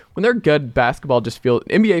Spurs when they're good, basketball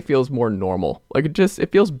NBA feels more normal. Like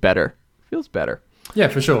it feels better. Yeah,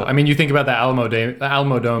 for sure. I mean, you think about the Alamo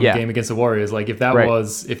Dome game against the Warriors. Like if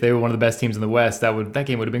they were one of the best teams in the West, that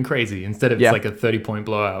game would have been crazy. Instead, it's like a 30-point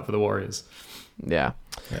blowout for the Warriors. Yeah.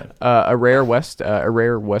 A rare West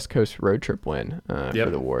Coast road trip win for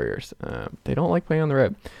the Warriors. They don't like playing on the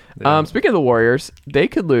road. Speaking of the Warriors, they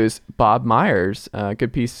could lose Bob Myers.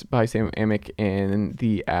 Good piece by Sam Amick in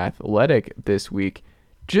The Athletic this week.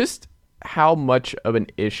 Just how much of an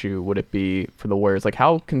issue would it be for the Warriors? Like,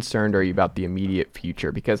 how concerned are you about the immediate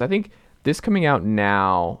future? Because I think this coming out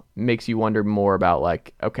now makes you wonder more about,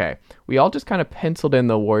 like, okay, we all just kind of penciled in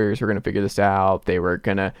the Warriors were going to figure this out. They were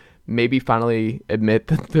going to maybe finally admit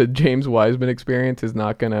that the James Wiseman experience is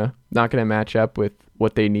not gonna match up with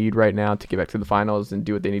what they need right now to get back to the finals and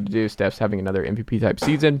do what they need to do. Steph's having another MVP type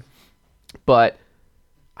season, but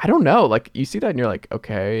I don't know. Like, you see that and you're like,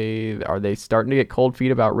 okay, are they starting to get cold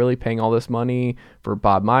feet about really paying all this money for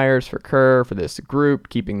Bob Myers, for Kerr, for this group,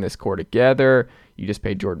 keeping this core together? You just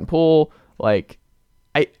paid Jordan Poole. Like,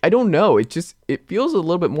 I don't know. It feels a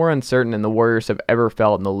little bit more uncertain than the Warriors have ever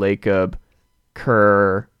felt in the Lacob,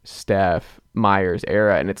 Kerr, Steph, Myers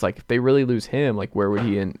era. And it's like, if they really lose him, like where would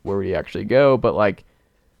he actually go? But like,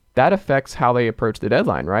 that affects how they approach the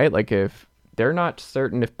deadline, right? Like, if they're not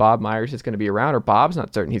certain if Bob Myers is going to be around, or Bob's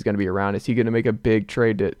not certain he's going to be around, is he going to make a big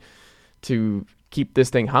trade to keep this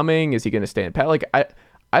thing humming? Is he going to stay in pat? Like,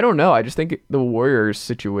 I don't know. I just think the Warriors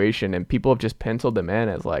situation, and people have just penciled them in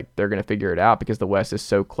as like they're going to figure it out because the West is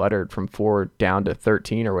so cluttered from 4 down to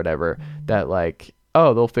 13 or whatever that like,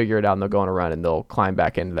 oh, they'll figure it out and they'll go on a run and they'll climb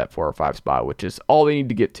back into that 4 or 5 spot, which is all they need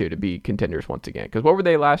to get to be contenders once again. Because what were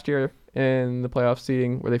they last year in the playoff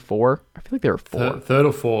seeding? Were they 4? I feel like they were 4. Third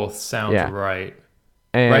or fourth sounds right.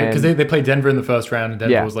 And, right, because they played Denver in the first round, and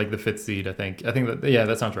Denver was like the 5th seed, I think. I think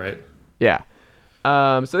that sounds right. Yeah.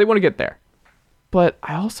 So they want to get there. But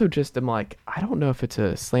I also just am like, I don't know if it's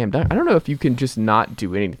a slam dunk. I don't know if you can just not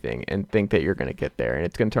do anything and think that you're going to get there and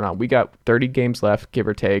it's going to turn on. We got 30 games left, give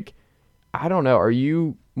or take. I don't know. Are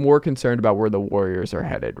you more concerned about where the Warriors are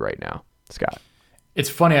headed right now, Scott? It's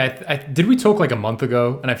funny. Did we talk like a month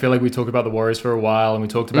ago? And I feel like we talked about the Warriors for a while, and we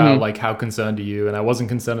talked about like how concerned are you? And I wasn't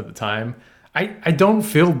concerned at the time. I don't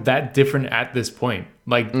feel that different at this point.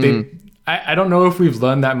 Like I don't know if we've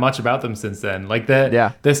learned that much about them since then. Like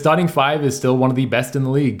their starting 5 is still one of the best in the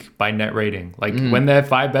league by net rating. Like when their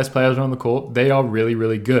 5 best players are on the court, they are really,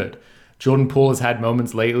 really good. Jordan Poole has had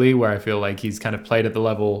moments lately where I feel like he's kind of played at the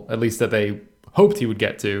level, at least that they hoped he would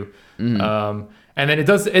get to. And then it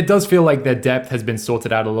does feel like their depth has been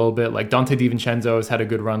sorted out a little bit. Like Dante DiVincenzo has had a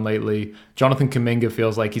good run lately. Jonathan Kuminga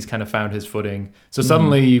feels like he's kind of found his footing. So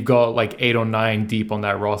suddenly you've got like 8 or 9 deep on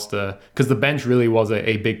that roster because the bench really was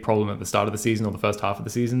a big problem at the start of the season or the first half of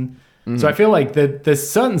the season. So I feel like there's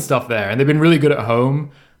certain stuff there, and they've been really good at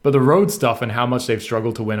home. But the road stuff and how much they've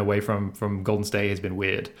struggled to win away from Golden State has been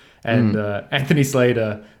weird. And Anthony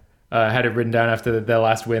Slater had it written down after their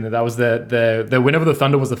last win that was their win over the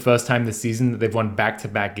Thunder was the first time this season that they've won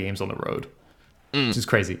back-to-back games on the road, which is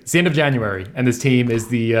crazy. It's the end of January, and this team is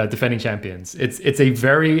the defending champions. It's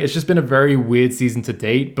just been a very weird season to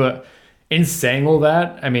date. But in saying all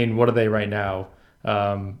that, I mean, what are they right now?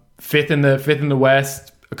 Fifth in the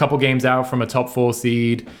West, a couple games out from a top 4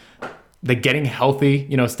 seed. They're getting healthy.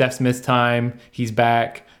 You know, Steph's missed time, he's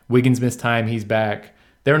back. Wiggins missed time, he's back.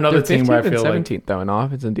 They're another team where I feel 17th though in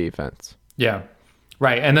offense and defense. Yeah,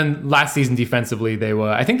 right. And then last season defensively,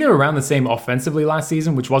 I think they were around the same offensively last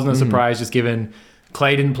season, which wasn't a surprise just given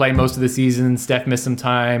Clay didn't play most of the season, Steph missed some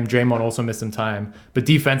time, Draymond also missed some time. But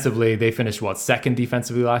defensively, they finished second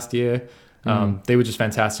defensively last year. They were just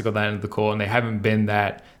fantastic on that end of the court, and they haven't been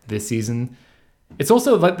that this season. It's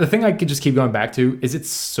also like the thing I could just keep going back to is it's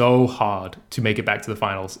so hard to make it back to the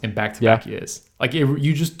finals in back-to-back years. Like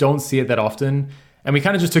you just don't see it that often. And we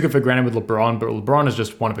kind of just took it for granted with LeBron, but LeBron is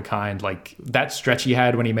just one of a kind. Like that stretch he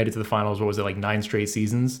had when he made it to the finals, what was it, like 9 straight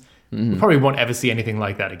seasons? We probably won't ever see anything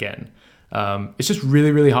like that again. It's just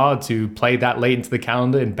really, really hard to play that late into the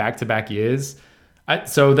calendar in back-to-back years.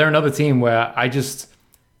 So they're another team where I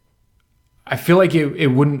feel like it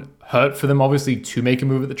wouldn't hurt for them, obviously, to make a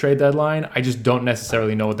move at the trade deadline. I just don't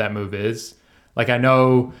necessarily know what that move is. Like I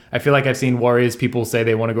feel like I've seen Warriors people say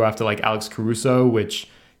they want to go after like Alex Caruso, which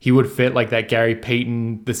he would fit like that Gary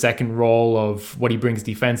Payton, the second role of what he brings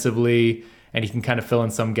defensively, and he can kind of fill in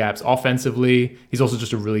some gaps offensively. He's also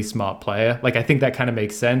just a really smart player. Like I think that kind of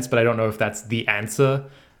makes sense, but I don't know if that's the answer.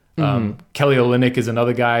 Kelly Olynyk is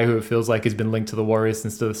another guy who it feels like has been linked to the Warriors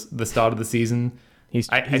since the start of the season. He's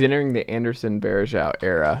entering the Anderson Varejao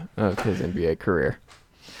era of his NBA career.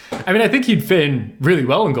 I mean, I think he'd fit in really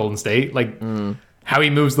well in Golden State. Like how he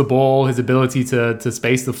moves the ball, his ability to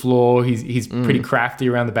space the floor. He's pretty crafty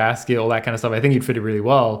around the basket, all that kind of stuff. I think he'd fit it really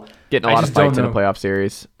well. Getting a lot of fights in a playoff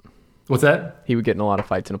series. What's that? He would get in a lot of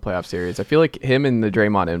fights in a playoff series. I feel like him and the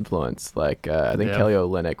Draymond influence. Like I think Kelly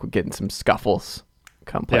Olynyk would get in some scuffles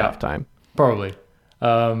come playoff time. Probably.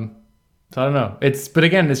 So I don't know. But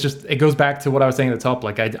again, it goes back to what I was saying at the top.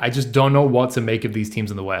 Like I just don't know what to make of these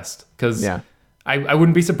teams in the West because I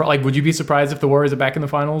wouldn't be surprised. Like, would you be surprised if the Warriors are back in the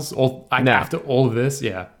finals after all of this?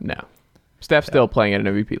 Yeah. No. Steph's still playing at an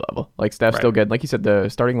MVP level. Like Steph's still good. Like you said, the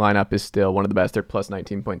starting lineup is still one of the best. They're plus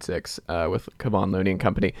 19.6 with Kevon Looney and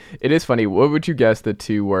company. It is funny. What would you guess the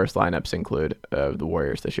 2 worst lineups include of the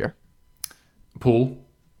Warriors this year? Poole.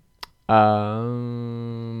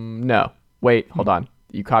 No. Wait. Hold on.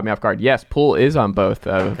 You caught me off guard. Yes, Poole is on both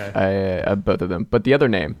of both of them. But the other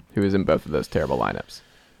name who is in both of those terrible lineups?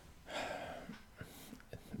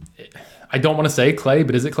 I don't want to say Clay,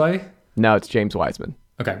 but is it Clay? No, it's James Wiseman.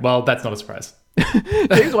 Okay, well, that's not a surprise.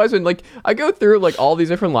 James Wiseman, like, I go through, like, all these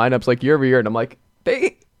different lineups, like, year over year, and I'm like,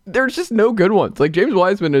 there's just no good ones. Like, James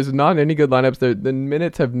Wiseman is not in any good lineups. The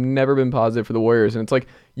minutes have never been positive for the Warriors, and it's like,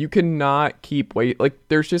 you cannot keep like,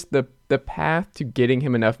 there's just the path to getting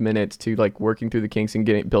him enough minutes to, like, working through the kinks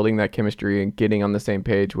and building that chemistry and getting on the same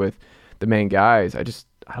page with the main guys. I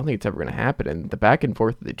don't think it's ever going to happen. And the back and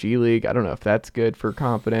forth of the G League, I don't know if that's good for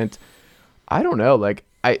confidence. I don't know. Like,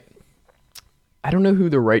 I don't know who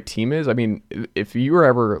the right team is. I mean, if you were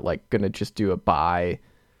ever like going to just do a buy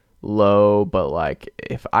low, but like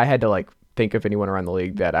if I had to like think of anyone around the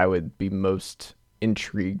league that I would be most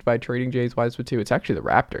intrigued by trading James Wiseman to, it's actually the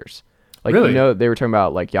Raptors. Like, really? They were talking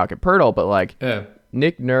about like Jakob Poeltl, but like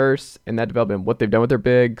Nick Nurse and that development, what they've done with their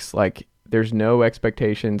bigs, like there's no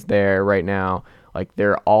expectations there right now. Like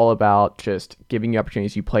they're all about just giving you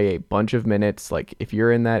opportunities. You play a bunch of minutes. Like if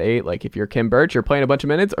you're in that 8, like if you're Kim Birch, you're playing a bunch of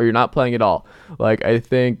minutes or you're not playing at all. Like I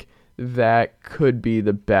think that could be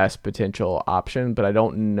the best potential option, but I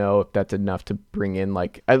don't know if that's enough to bring in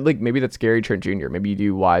like maybe that's Gary Trent Jr. Maybe you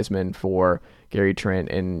do Wiseman for Gary Trent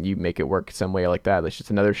and you make it work some way like that. It's just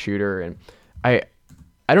another shooter, and I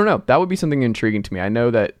don't know. That would be something intriguing to me. I know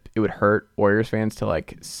that it would hurt Warriors fans to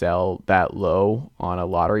like sell that low on a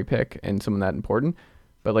lottery pick and someone that important,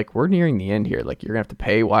 but like we're nearing the end here. Like you're gonna have to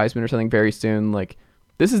pay Wiseman or something very soon. Like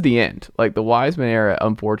this is the end. Like the Wiseman era,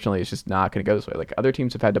 unfortunately, is just not going to go this way. Like other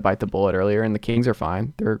teams have had to bite the bullet earlier, and the Kings are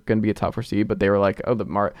fine. They're going to be a top 4 seed, but they were like, they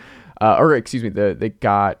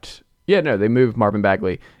moved Marvin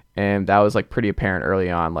Bagley, and that was like pretty apparent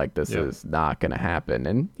early on. Like this is not going to happen,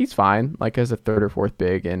 and he's fine. Like as a 3rd or 4th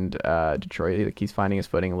big, and Detroit, like he's finding his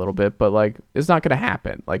footing a little bit, but like it's not going to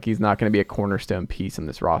happen. Like he's not going to be a cornerstone piece in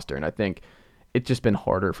this roster, and I think it's just been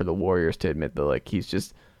harder for the Warriors to admit that like he's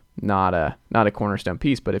just not a cornerstone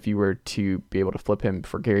piece. But if you were to be able to flip him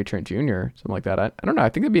for Gary Trent Jr., something like that, I don't know. I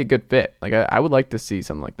think that'd be a good fit. Like I would like to see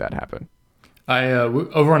something like that happen.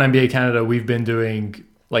 Over on NBA Canada, we've been doing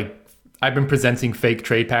I've been presenting fake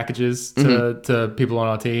trade packages to people on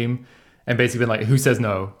our team, and basically been like, who says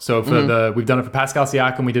no? So for we've done it for Pascal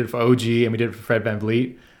Siakam, we did it for OG, and we did it for Fred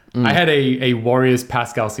VanVleet. I had a Warriors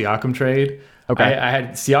Pascal Siakam trade. Okay. I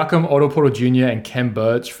had Siakam, Otto Porter Jr., and Kem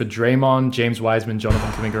Birch for Draymond, James Wiseman, Jonathan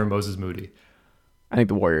Kuminga, and Moses Moody. I think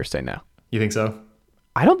the Warriors say no. You think so?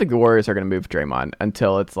 I don't think the Warriors are going to move Draymond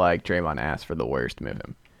until it's like Draymond asks for the Warriors to move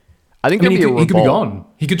him. I think he could be gone.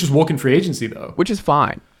 He could just walk in free agency, though. Which is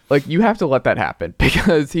fine. Like, you have to let that happen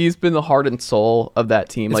because he's been the heart and soul of that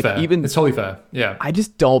team. It's fair. It's totally fair. Yeah. I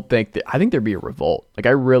just don't think I think there'd be a revolt. Like,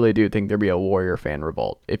 I really do think there'd be a Warrior fan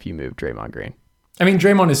revolt if you move Draymond Green. I mean,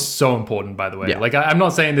 Draymond is so important, by the way. Yeah. Like, I'm not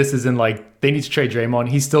saying this isn't like they need to trade Draymond.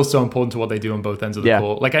 He's still so important to what they do on both ends of the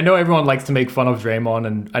court. Like, I know everyone likes to make fun of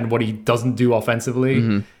Draymond and what he doesn't do offensively.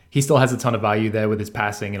 Mm-hmm. He still has a ton of value there with his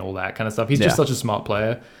passing and all that kind of stuff. He's just such a smart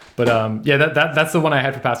player. But that's the one I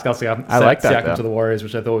had for Pascal Siakam. I like that Siakam to the Warriors,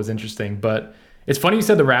 which I thought was interesting. But it's funny you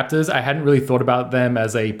said the Raptors. I hadn't really thought about them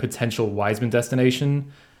as a potential Wiseman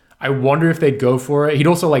destination. I wonder if they'd go for it. He'd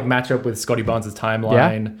also like match up with Scotty Barnes'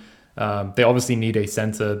 timeline. Yeah. They obviously need a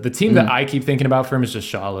center. The team that I keep thinking about for him is just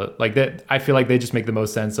Charlotte. Like that, I feel like they just make the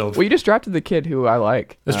most sense of. Well, you just drafted the kid who I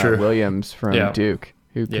like. That's true. Williams from Duke,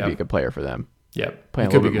 who could be a good player for them. Yeah, playing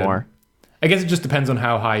a little bit more. I guess it just depends on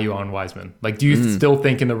how high you are on Wiseman. Like, do you still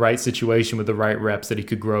think in the right situation with the right reps that he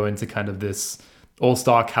could grow into kind of this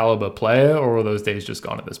all-star caliber player, or are those days just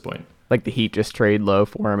gone at this point? Like the Heat just trade low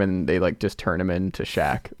for him and they like just turn him into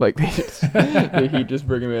Shaq. Like the Heat just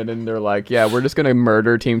bring him in and they're like, yeah, we're just gonna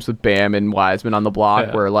murder teams with Bam and Wiseman on the block.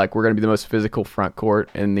 Yeah. Where like we're gonna be the most physical front court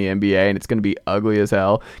in the NBA and it's gonna be ugly as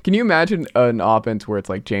hell. Can you imagine an offense where it's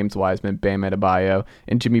like James Wiseman, Bam Adebayo,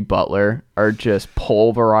 and Jimmy Butler are just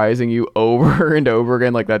pulverizing you over and over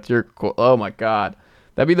again? Like that's your oh my god,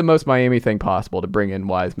 that'd be the most Miami thing possible to bring in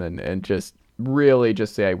Wiseman and just really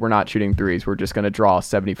just say we're not shooting threes, we're just going to draw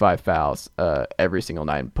 75 fouls every single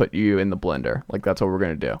night and put you in the blender. Like that's what we're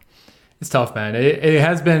going to do. It's tough, man. It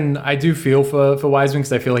has been. I do feel for Wiseman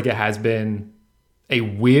because I feel like it has been a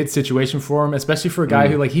weird situation for him, especially for a guy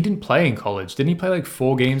who like he didn't play in college. Didn't he play like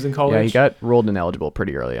 4 games in college? Yeah, he got ruled ineligible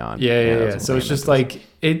pretty early on. Yeah. So it's just like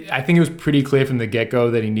I think it was pretty clear from the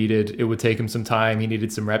get-go that it would take him some time. He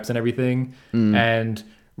needed some reps and everything. And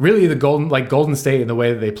really, the Golden State and the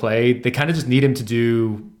way that they play, they kind of just need him to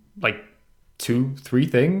do like 2-3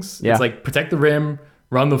 things. Yeah. It's like protect the rim,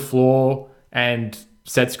 run the floor, and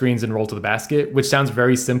set screens and roll to the basket, which sounds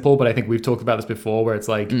very simple, but I think we've talked about this before where it's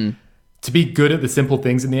like to be good at the simple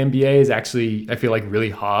things in the NBA is actually, I feel like, really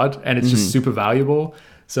hard, and it's just super valuable.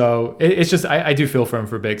 So it's just, I do feel for him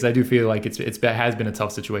for a bit because I do feel like it has been a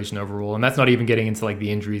tough situation overall, and that's not even getting into like the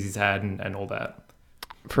injuries he's had and all that.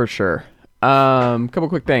 For sure. Couple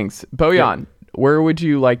quick things. Bojan, where would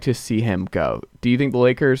you like to see him go? Do you think the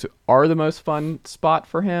Lakers are the most fun spot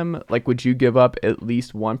for him? Like, would you give up at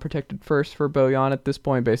least one protected first for Bojan at this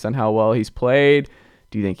point based on how well he's played?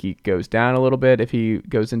 Do you think he goes down a little bit if he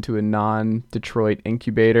goes into a non-Detroit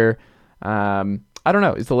incubator? And I don't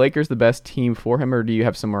know. Is the Lakers the best team for him, or do you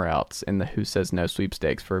have somewhere else in the who says no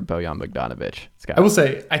sweepstakes for Bojan Bogdanovic? I will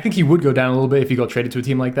say, I think he would go down a little bit if he got traded to a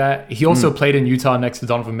team like that. He also played in Utah next to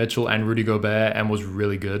Donovan Mitchell and Rudy Gobert and was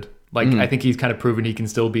really good. Like, I think he's kind of proven he can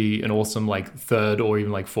still be an awesome, like, third or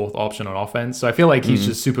even, like, fourth option on offense. So I feel like he's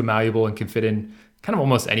just super malleable and can fit in kind of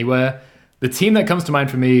almost anywhere. The team that comes to mind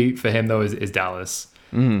for him, though, is Dallas.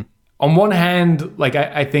 On one hand, like,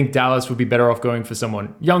 I think Dallas would be better off going for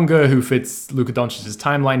someone younger who fits Luka Doncic's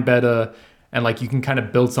timeline better, and, like, you can kind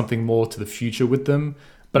of build something more to the future with them.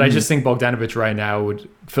 But I just think Bogdanovic right now would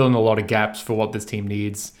fill in a lot of gaps for what this team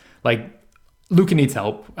needs. Like, Luka needs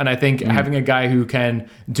help, and I think having a guy who can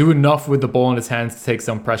do enough with the ball in his hands to take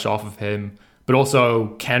some pressure off of him, but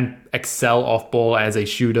also can excel off ball as a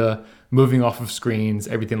shooter, moving off of screens,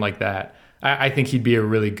 everything like that. I think he'd be a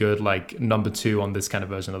really good, like, number 2 on this kind of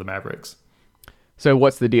version of the Mavericks. So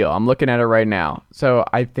what's the deal? I'm looking at it right now. So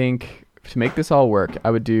I think to make this all work,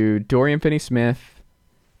 I would do Dorian Finney-Smith,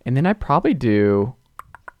 and then I'd probably do...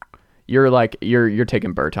 You're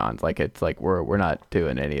taking Bertans. Like, it's like we're not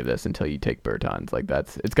doing any of this until you take Bertans. Like,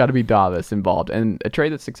 it's got to be Davis involved. And a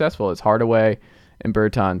trade that's successful is Hardaway and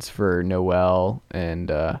Bertans for Noel and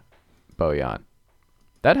Bojan.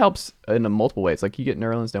 That helps in multiple ways. Like, you get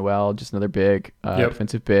Nerlens Noel, just another big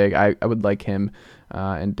defensive big. I would like him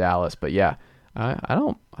in Dallas, but yeah, I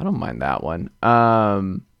don't mind that one.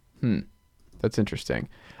 That's interesting.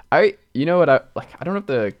 You know what I don't know if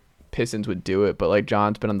the Pistons would do it, but like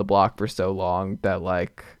John's been on the block for so long that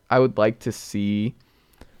like I would like to see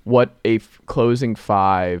what a closing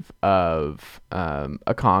 5 of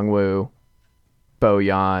Okongwu,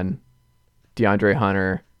 Bojan, DeAndre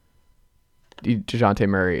Hunter, DeJounte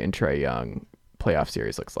Murray, and Trae Young playoff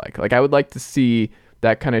series looks like. Like, I would like to see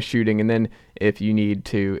that kind of shooting, and then if you need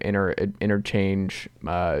to interchange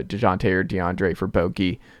DeJounte or DeAndre for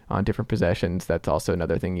Bogey on different possessions, that's also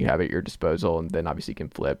another thing you have at your disposal, and then obviously you can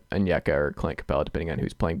flip Onyeka or Clint Capella depending on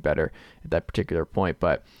who's playing better at that particular point.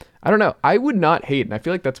 But I don't know. I would not hate, and I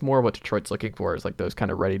feel like that's more what Detroit's looking for, is like those kind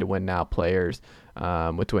of ready-to-win now players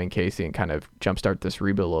with Dwayne Casey, and kind of jumpstart this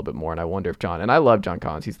rebuild a little bit more. And I wonder if John, and I love John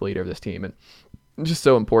Collins, he's the leader of this team, and just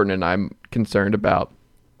so important, and I'm concerned about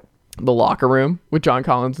the locker room with John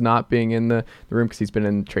Collins not being in the room because he's been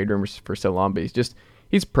in trade rumors for so long, but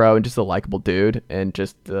he's pro and just a likable dude and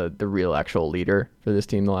just the real actual leader for this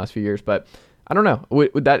team the last few years. But I don't know.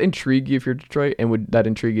 Would that intrigue you if you're Detroit? And would that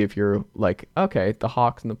intrigue you if you're like, okay, the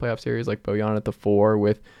Hawks in the playoff series, like Bojan at the 4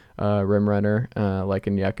 with rim runner like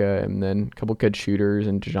Onyeka, and then a couple good shooters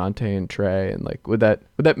and DeJounte and Trae, and like would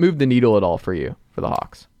that move the needle at all for you for the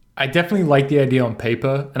Hawks? I definitely like the idea on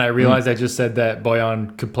paper, and I realized I just said that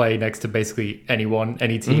Bojan could play next to basically anyone,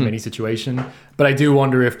 any team, any situation. But I do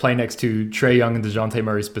wonder if playing next to Trae Young and DeJounte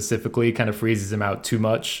Murray specifically kind of freezes him out too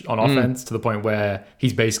much on offense to the point where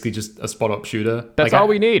he's basically just a spot-up shooter. That's all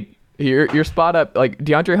we need. Your spot up, like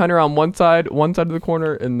DeAndre Hunter on one side of the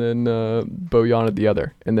corner, and then Bojan at the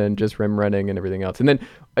other, and then just rim running and everything else. And then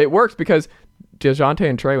it works because DeJounte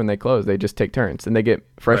and Trae, when they close, they just take turns, and they get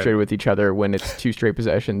frustrated with each other when it's 2 straight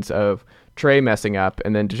possessions of Trae messing up,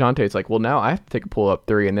 and then DeJounte's like, well, now I have to take a pull-up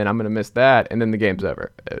 3, and then I'm going to miss that, and then the game's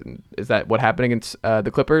over. And is that what happened against the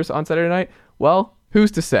Clippers on Saturday night? Well, who's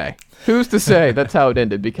to say? That's how it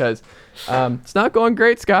ended, because it's not going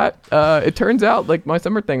great, Scott. It turns out, like my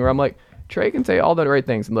summer thing, where I'm like, Trae can say all the right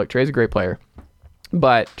things, and look, Trae's a great player,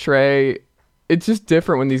 but Trae, it's just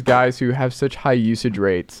different when these guys who have such high usage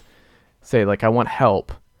rates say like, I want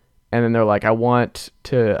help, and then they're like, I want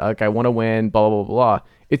to win, blah, blah, blah, blah.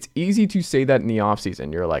 It's easy to say that in the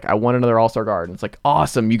offseason. You're like, I want another all-star guard, and it's like,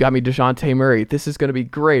 awesome, you got me DeJounte Murray, this is going to be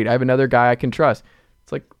great, I have another guy I can trust.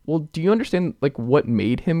 It's like, well, do you understand like what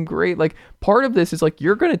made him great? Like, part of this is like,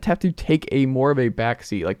 you're going to have to take a more of a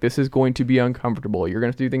backseat. Like, this is going to be uncomfortable, you're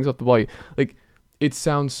going to have to do things off the ball. Like, it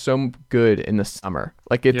sounds so good in the summer.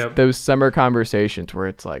 Like, it's those summer conversations where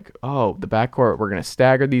it's like, oh, the backcourt, we're going to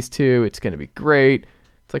stagger these two, it's going to be great.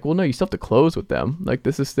 It's like, well, no, you still have to close with them. Like,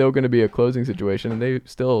 this is still going to be a closing situation,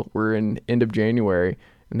 and we're in end of January,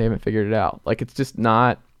 and they haven't figured it out. Like, it's just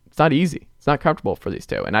not easy. It's not comfortable for these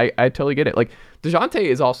two, and I totally get it. Like, DeJounte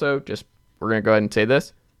is also just, we're going to go ahead and say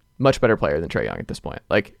this, much better player than Trae Young at this point.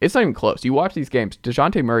 Like, it's not even close. You watch these games,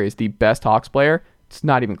 DeJounte Murray is the best Hawks player. It's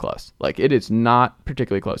not even close. Like, it is not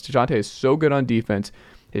particularly close. DeJounte is so good on defense.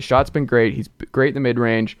 His shot's been great. He's great in the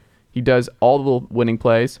mid-range. He does all the winning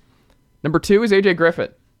plays. Number 2 is AJ Griffin.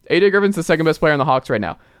 AJ Griffin's the second best player on the Hawks right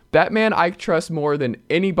now. That man I trust more than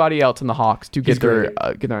anybody else in the Hawks to get their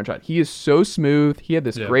own shot. He is so smooth. He had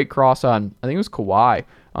this great cross on, I think it was Kawhi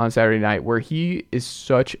on Saturday night, where he is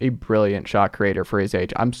such a brilliant shot creator for his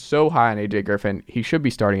age. I'm so high on AJ Griffin. He should be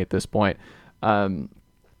starting at this point.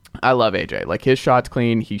 I love AJ. Like, his shot's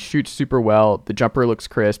clean. He shoots super well. The jumper looks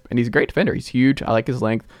crisp, and he's a great defender. He's huge. I like his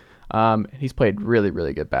length. He's played really,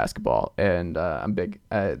 really good basketball, and I'm big.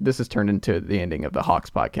 This has turned into the ending of the Hawks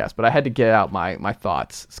podcast, but I had to get out my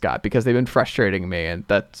thoughts, Scott, because they've been frustrating me, and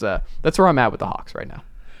that's where I'm at with the Hawks right now.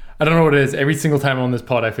 I don't know what it is. Every single time I'm on this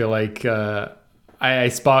pod, I feel like I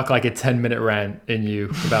spark like a 10-minute rant in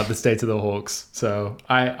you about the state of the Hawks. So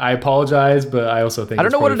I apologize, but I also think I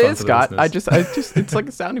don't know what it is, Scott. Listeners. I just it's like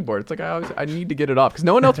a sounding board. It's like I need to get it off because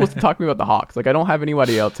no one else wants to talk to me about the Hawks. Like, I don't have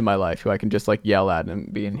anybody else in my life who I can just like yell at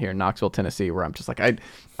and be in here in Knoxville, Tennessee, where I'm just like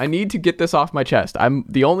I need to get this off my chest. I'm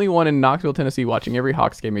the only one in Knoxville, Tennessee, watching every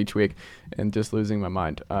Hawks game each week and just losing my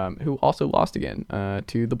mind. Who also lost again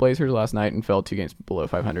to the Blazers last night and fell 2 games below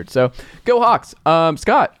 500. So go Hawks.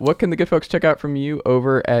 Scott, what can the good folks check out from you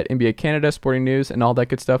over at NBA Canada, Sporting News, and all that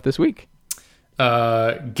good stuff this week?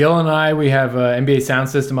 Gil and I, we have NBA Sound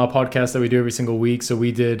System, our podcast that we do every single week. So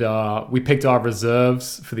we picked our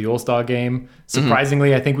reserves for the All-Star game.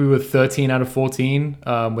 Surprisingly, I think we were 13 out of 14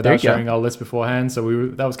 without sharing our list beforehand. So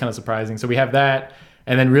that was kind of surprising. So we have that.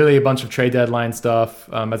 And then really a bunch of trade deadline stuff.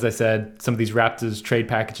 As I said, some of these Raptors trade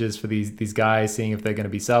packages for these guys, seeing if they're going to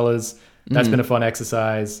be sellers. That's been a fun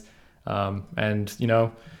exercise. And, you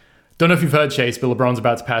know, don't know if you've heard, Chase, but LeBron's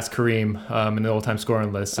about to pass Kareem in the all-time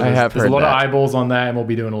scoring list. So there's a lot of eyeballs on that, and we'll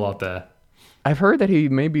be doing a lot there. I've heard that he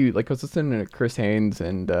maybe, like, I was listening to Chris Haynes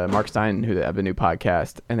and Mark Stein, who have a new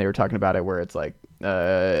podcast, and they were talking about it where it's like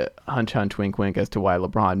hunch, wink, wink as to why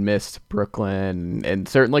LeBron missed Brooklyn. And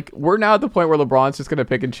certain, like, we're now at the point where LeBron's just going to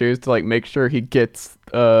pick and choose to, like, make sure he gets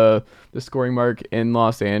the scoring mark in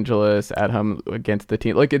Los Angeles at home against the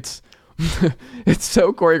team. Like, it's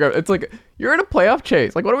so choreographed. It's like, you're in a playoff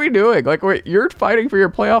chase. Like, what are we doing? Like, you're fighting for your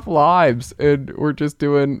playoff lives, and we're just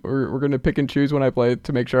we're going to pick and choose when I play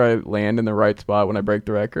to make sure I land in the right spot when I break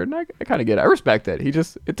the record. And I kind of get it. I respect it.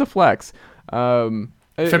 It's a flex.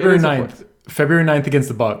 February 9th against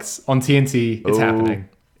the Bucks on TNT. It's happening.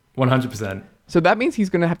 100%. So that means he's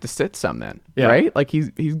going to have to sit some then, right? Like, he's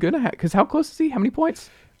going to have, because how close is he? How many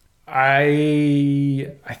points?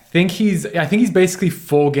 I think he's basically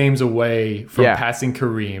 4 games away from passing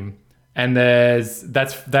Kareem, and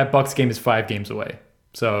that Bucks game is 5 games away.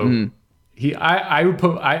 So I'm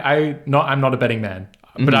not a betting man,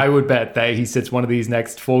 but I would bet that he sits one of these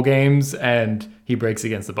next 4 games and he breaks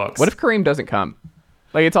against the Bucks. What if Kareem doesn't come?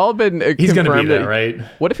 Like, it's all been he's going to be there, right?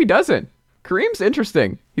 What if he doesn't? Kareem's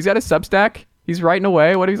interesting. He's got a Substack. He's writing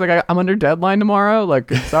away. What if he's like, I'm under deadline tomorrow? Like,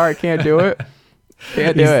 sorry, I can't do it.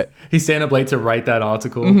 Can't do it. He's staying up late to write that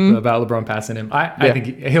article about LeBron passing him. I think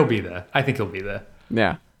he'll be there. I think he'll be there.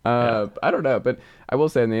 Yeah. I don't know, but I will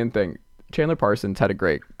say in the end thing, Chandler Parsons had a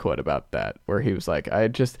great quote about that where he was like, I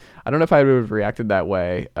don't know if I would have reacted that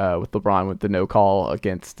way with LeBron with the no call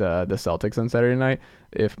against the Celtics on Saturday night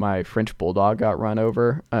if my French Bulldog got run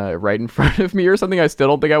over right in front of me or something. I still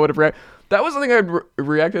don't think I would have reacted. That was something I'd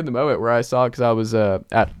reacted in the moment where I saw, because I was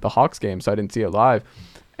at the Hawks game, so I didn't see it live.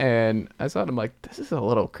 And I thought, I'm like, this is a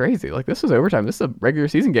little crazy. Like, this was overtime. This is a regular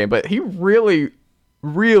season game. But he really,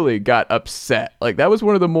 really got upset. Like, that was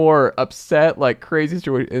one of the more upset, like, crazy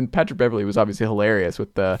situations. And Patrick Beverley was obviously hilarious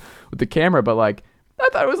with the camera. But, like, I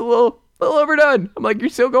thought it was a little overdone. I'm like, you're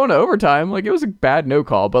still going to overtime. Like, it was a bad no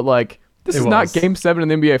call. But, like, this is not Game 7 in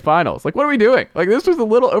the NBA Finals. Like, what are we doing? Like, this was a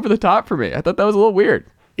little over the top for me. I thought that was a little weird.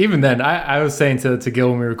 Even then, I was saying to Gil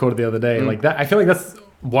when we recorded the other day, like, that, I feel like that's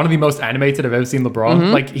one of the most animated I've ever seen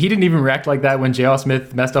LeBron. Like, he didn't even react like that when J.R.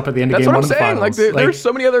 Smith messed up at the end of game 1 of the finals. Like, there's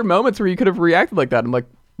so many other moments where you could have reacted like that. I'm like,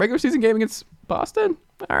 regular season game against Boston?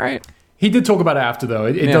 All right. He did talk about it after, though.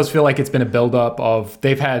 It does feel like it's been a build-up of,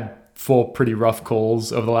 they've had 4 pretty rough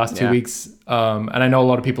calls over the last 2 weeks. And I know a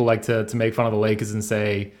lot of people like to make fun of the Lakers and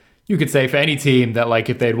say, you could say for any team that, like,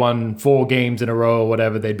 if they'd won 4 games in a row or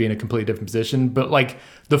whatever, they'd be in a completely different position. But, like,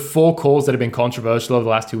 the 4 calls that have been controversial over the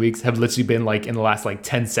last 2 weeks have literally been, like, in the last, like,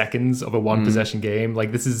 10 seconds of a 1-possession game.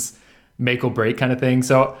 Like, this is make or break kind of thing.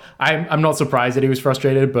 So I'm not surprised that he was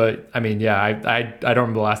frustrated. But, I mean, yeah, I don't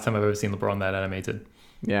remember the last time I've ever seen LeBron that animated.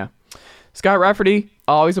 Yeah. Scott Rafferty,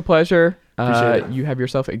 always a pleasure. Appreciate it. You have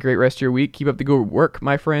yourself a great rest of your week. Keep up the good work,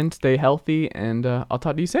 my friend. Stay healthy, and I'll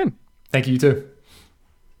talk to you soon. Thank you, you too.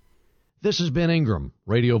 This is Ben Ingram,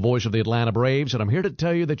 radio voice of the Atlanta Braves, and I'm here to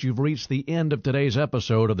tell you that you've reached the end of today's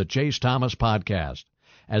episode of the Chase Thomas Podcast.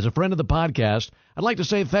 As a friend of the podcast, I'd like to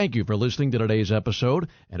say thank you for listening to today's episode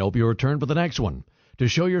and hope you return for the next one. To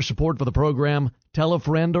show your support for the program, tell a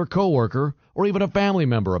friend or coworker or even a family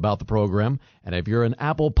member about the program. And if you're an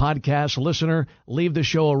Apple Podcast listener, leave the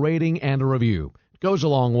show a rating and a review. It goes a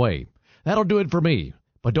long way. That'll do it for me.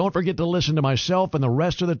 But don't forget to listen to myself and the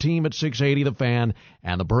rest of the team at 680 The Fan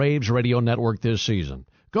and the Braves Radio Network this season.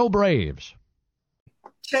 Go Braves!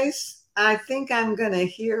 Chase, I think I'm going to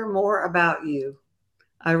hear more about you.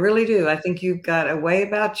 I really do. I think you've got a way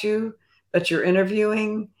about you that you're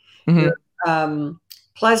interviewing, your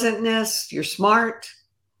pleasantness, you're smart.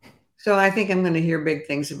 So I think I'm going to hear big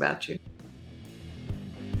things about you.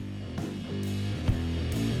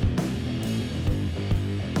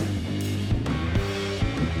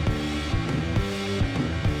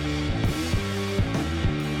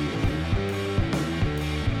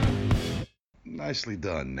 Nicely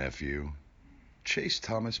done, nephew. Chase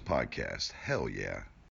Thomas Podcast. Hell yeah.